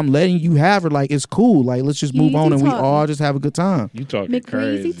 and I'm letting you have her. Like, it's cool. Like, let's just move Easy on and we taught me. all just have a good time. You talking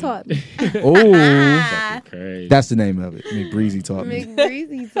crazy? McBreezy taught me. Oh, Talking crazy. that's the name of it. McBreezy taught me.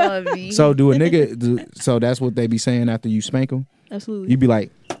 McBreezy taught me. So do a nigga? So that's what they be saying after you spank them. Absolutely. You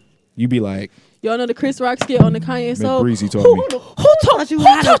be like, Y'all know the Chris Rock skit on the Kanye song? McBreezy taught me. Who taught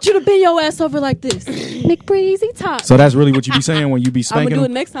you to bend your ass over like this? McBreezy taught. So that's really what you be saying when you be spanking do it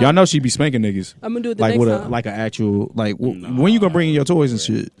them? next time. Y'all know she be spanking niggas. I'm gonna do it the Like next with time. like an actual like. When you gonna bring in your toys and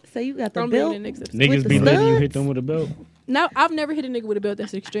shit? So you got the I'm doing belt. it next episode. Niggas with be the letting you studs? hit them with a belt. Now I've never hit a nigga with a belt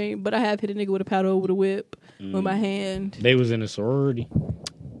that's extreme, but I have hit a nigga with a paddle, with a whip, with my hand. They was in a sorority.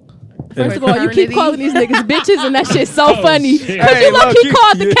 First of all, you keep Fraternity. calling these niggas bitches, and that shit's so Oh, funny. shit. Because Hey, you low key low-key,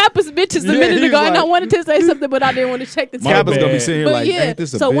 called the yeah. Kappas bitches a Yeah, minute he ago, was and I like- wanted to say something, but I didn't want to check the My time. Kappa's gonna be bad. sitting here But like, yeah, ain't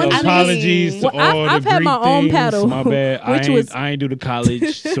this a so bitch? one- I mean, Apologies to well, all I've the had my Greek own things. paddle, My bad. which was- I ain't do the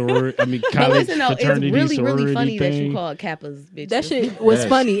college sorority. I mean, But college listen, though, it's fraternity really, sorority really funny that thing. you called Kappas bitches. That shit was That's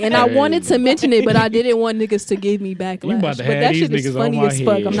funny, and I crazy. wanted to mention it, but I didn't want niggas to give me backlash. You about to but have that these shit is niggas funny on my as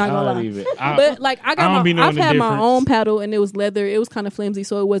fuck. head. I'm not I gonna don't lie. even- But like I don't be I've knowing the had my difference. own paddle, and it was leather. It was kind of flimsy,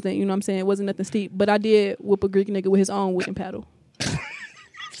 so it wasn't, you know what I'm saying, it wasn't nothing steep. But I did whoop a Greek nigga with his own wooden paddle.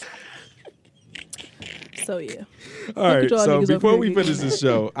 So yeah. All right, y'all so niggas before over we here finish getting this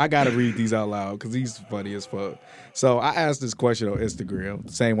show, I gotta read these out loud because these funny as fuck. So I asked this question on Instagram,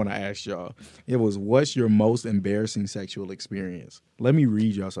 same one I asked y'all. It was, "What's your most embarrassing sexual experience?" Let me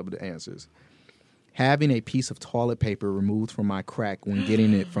read y'all some of the answers. Having a piece of toilet paper removed from my crack when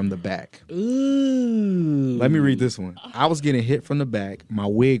getting it from the back. Ooh. Let me read this one. I was getting hit from the back. My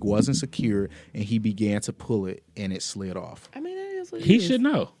wig wasn't secure, and he began to pull it, and it slid off. I mean, that is what it He is. should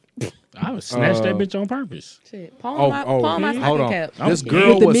know. I would snatch that bitch on purpose. Shit. Paul my hold stocking on. cap. This I'm- girl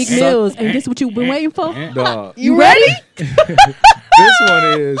With the was Meek suck- Mills, and this what you've been waiting for? Dog. You ready? This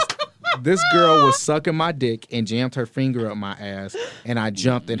one is, this girl was sucking my dick and jammed her finger up my ass, and I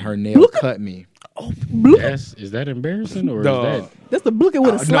jumped and her nail cut me. Is that embarrassing or Dog. is that? That's the booking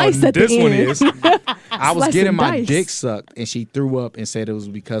with a slice at the this end. one is. I was Slice getting and my dice. dick sucked, and she threw up and said it was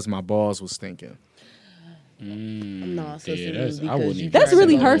because my balls was stinking. No, so Yeah, it's that's- I because wouldn't you even That's say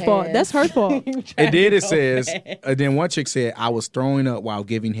really that. her fault. That's her fault. And then it says, then one chick said, I was throwing up while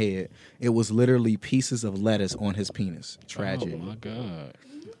giving head. It was literally pieces of lettuce on his penis. Tragic. Oh my god.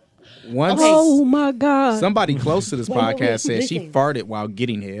 Once Oh my God. somebody close to this Wait, wait, podcast said she listen. farted while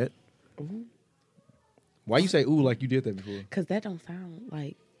getting head. Why you say ooh like you did that before? Because that don't sound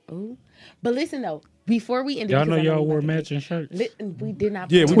like, ooh. But listen, though, before we end it, Y'all because know I y'all you wore about to matching shirts. we did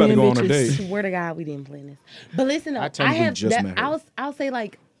not. Yeah, we plan about to go on a Twin date. bitches. Swear to God, we didn't plan this. But listen, though, I I technically have just that. met her. I'll say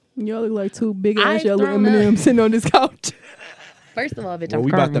like, Y'all look like two big ass I've yellow thrown M&Ms up. sitting on this couch. first of all, bitch, Well, I'm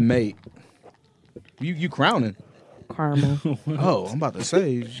we about to caramel. mate. You crowning. Caramel. Oh, I'm about to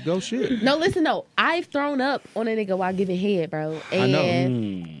say, go shit. No, listen, though, I've thrown up on a nigga while giving head, bro. I know.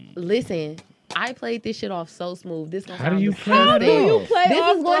 And listen, I played this shit off so smooth. This gonna How do sound you disgusting. play that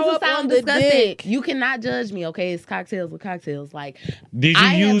off? This is going to sound on the disgusting. dick. You cannot judge me, okay? It's cocktails with cocktails. Like, Did you I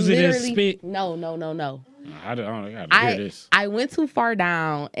have use it as literally- spit? No. I gotta hear this. I went too far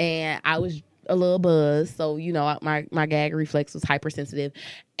down and I was a little buzzed. So, you know, my gag reflex was hypersensitive.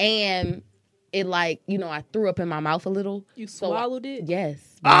 And it like, you know, I threw up in my mouth a little. You So, swallowed it? Yes.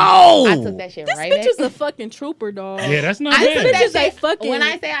 Oh! I took that shit This right bitch back. is a fucking trooper, dog. Yeah, that's not I bad. took that Bitches shit. a fucking- When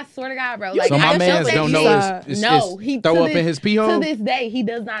I say I swear to God, bro, You like So can my I have mans felt don't that know shit. it's No, he throw to up in his pee hole? To this day, he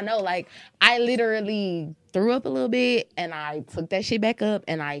does not know. Like I literally threw up a little bit, and I took that shit back up,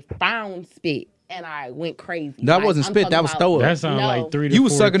 and I found spit, and I went crazy. That Like, wasn't I'm spit, talking that was about- throw up. That sounds No. like 3 to You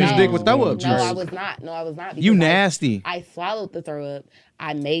was 4 sucking his things dick with throw going up No, juice. on. I was not. No, I was not. You because nasty. I swallowed the throw up.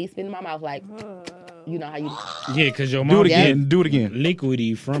 I made spit in my mouth, like you know how you. Yeah, because your Do mouth it again. Do it again.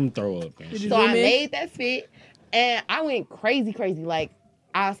 liquidy from throw up and shit. So I me? made that spit, and I went crazy. Like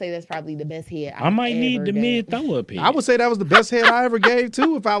I'll say that's probably the best head. I might I've need ever the done. mid throw up here. I would say that was the best head I ever gave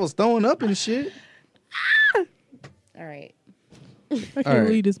too if I was throwing up and shit. All right. I can't All right.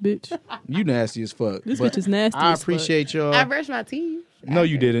 believe this bitch. You nasty as fuck. This But bitch is nasty I as fuck. appreciate y'all. I brushed my teeth. No,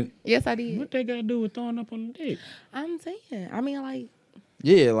 you didn't. Yes, I did. What they got to do with throwing up on the dick? I'm saying. I mean, like,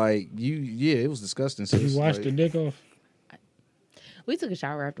 Yeah, like you. Yeah, it was disgusting. sis. You wash Like, the dick off? we took a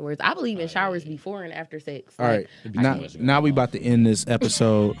shower afterwards. I believe in showers before and after sex. All right, It'd be now, too much now we going on. about to end this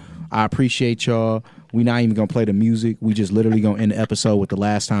episode. I appreciate y'all. We not even gonna play the music. We just literally gonna end the episode with the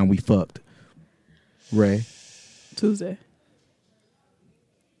last time we fucked. Ray, Tuesday.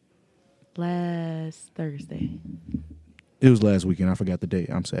 Last Thursday. it was last weekend. I forgot the date.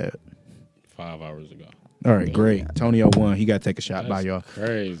 I'm sad. 5 hours ago. All right, great. Tonio won. He got to take a shot. Bye, y'all.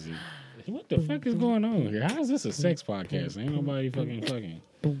 Crazy. What the fuck is going on here? How is this a sex podcast? Ain't nobody fucking.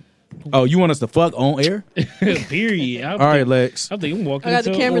 Oh, you want us to fuck on air? Period. All right, Lex. I think I'm walking. I got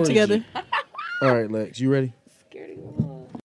the into camera orgy. together. All right, Lex. You ready?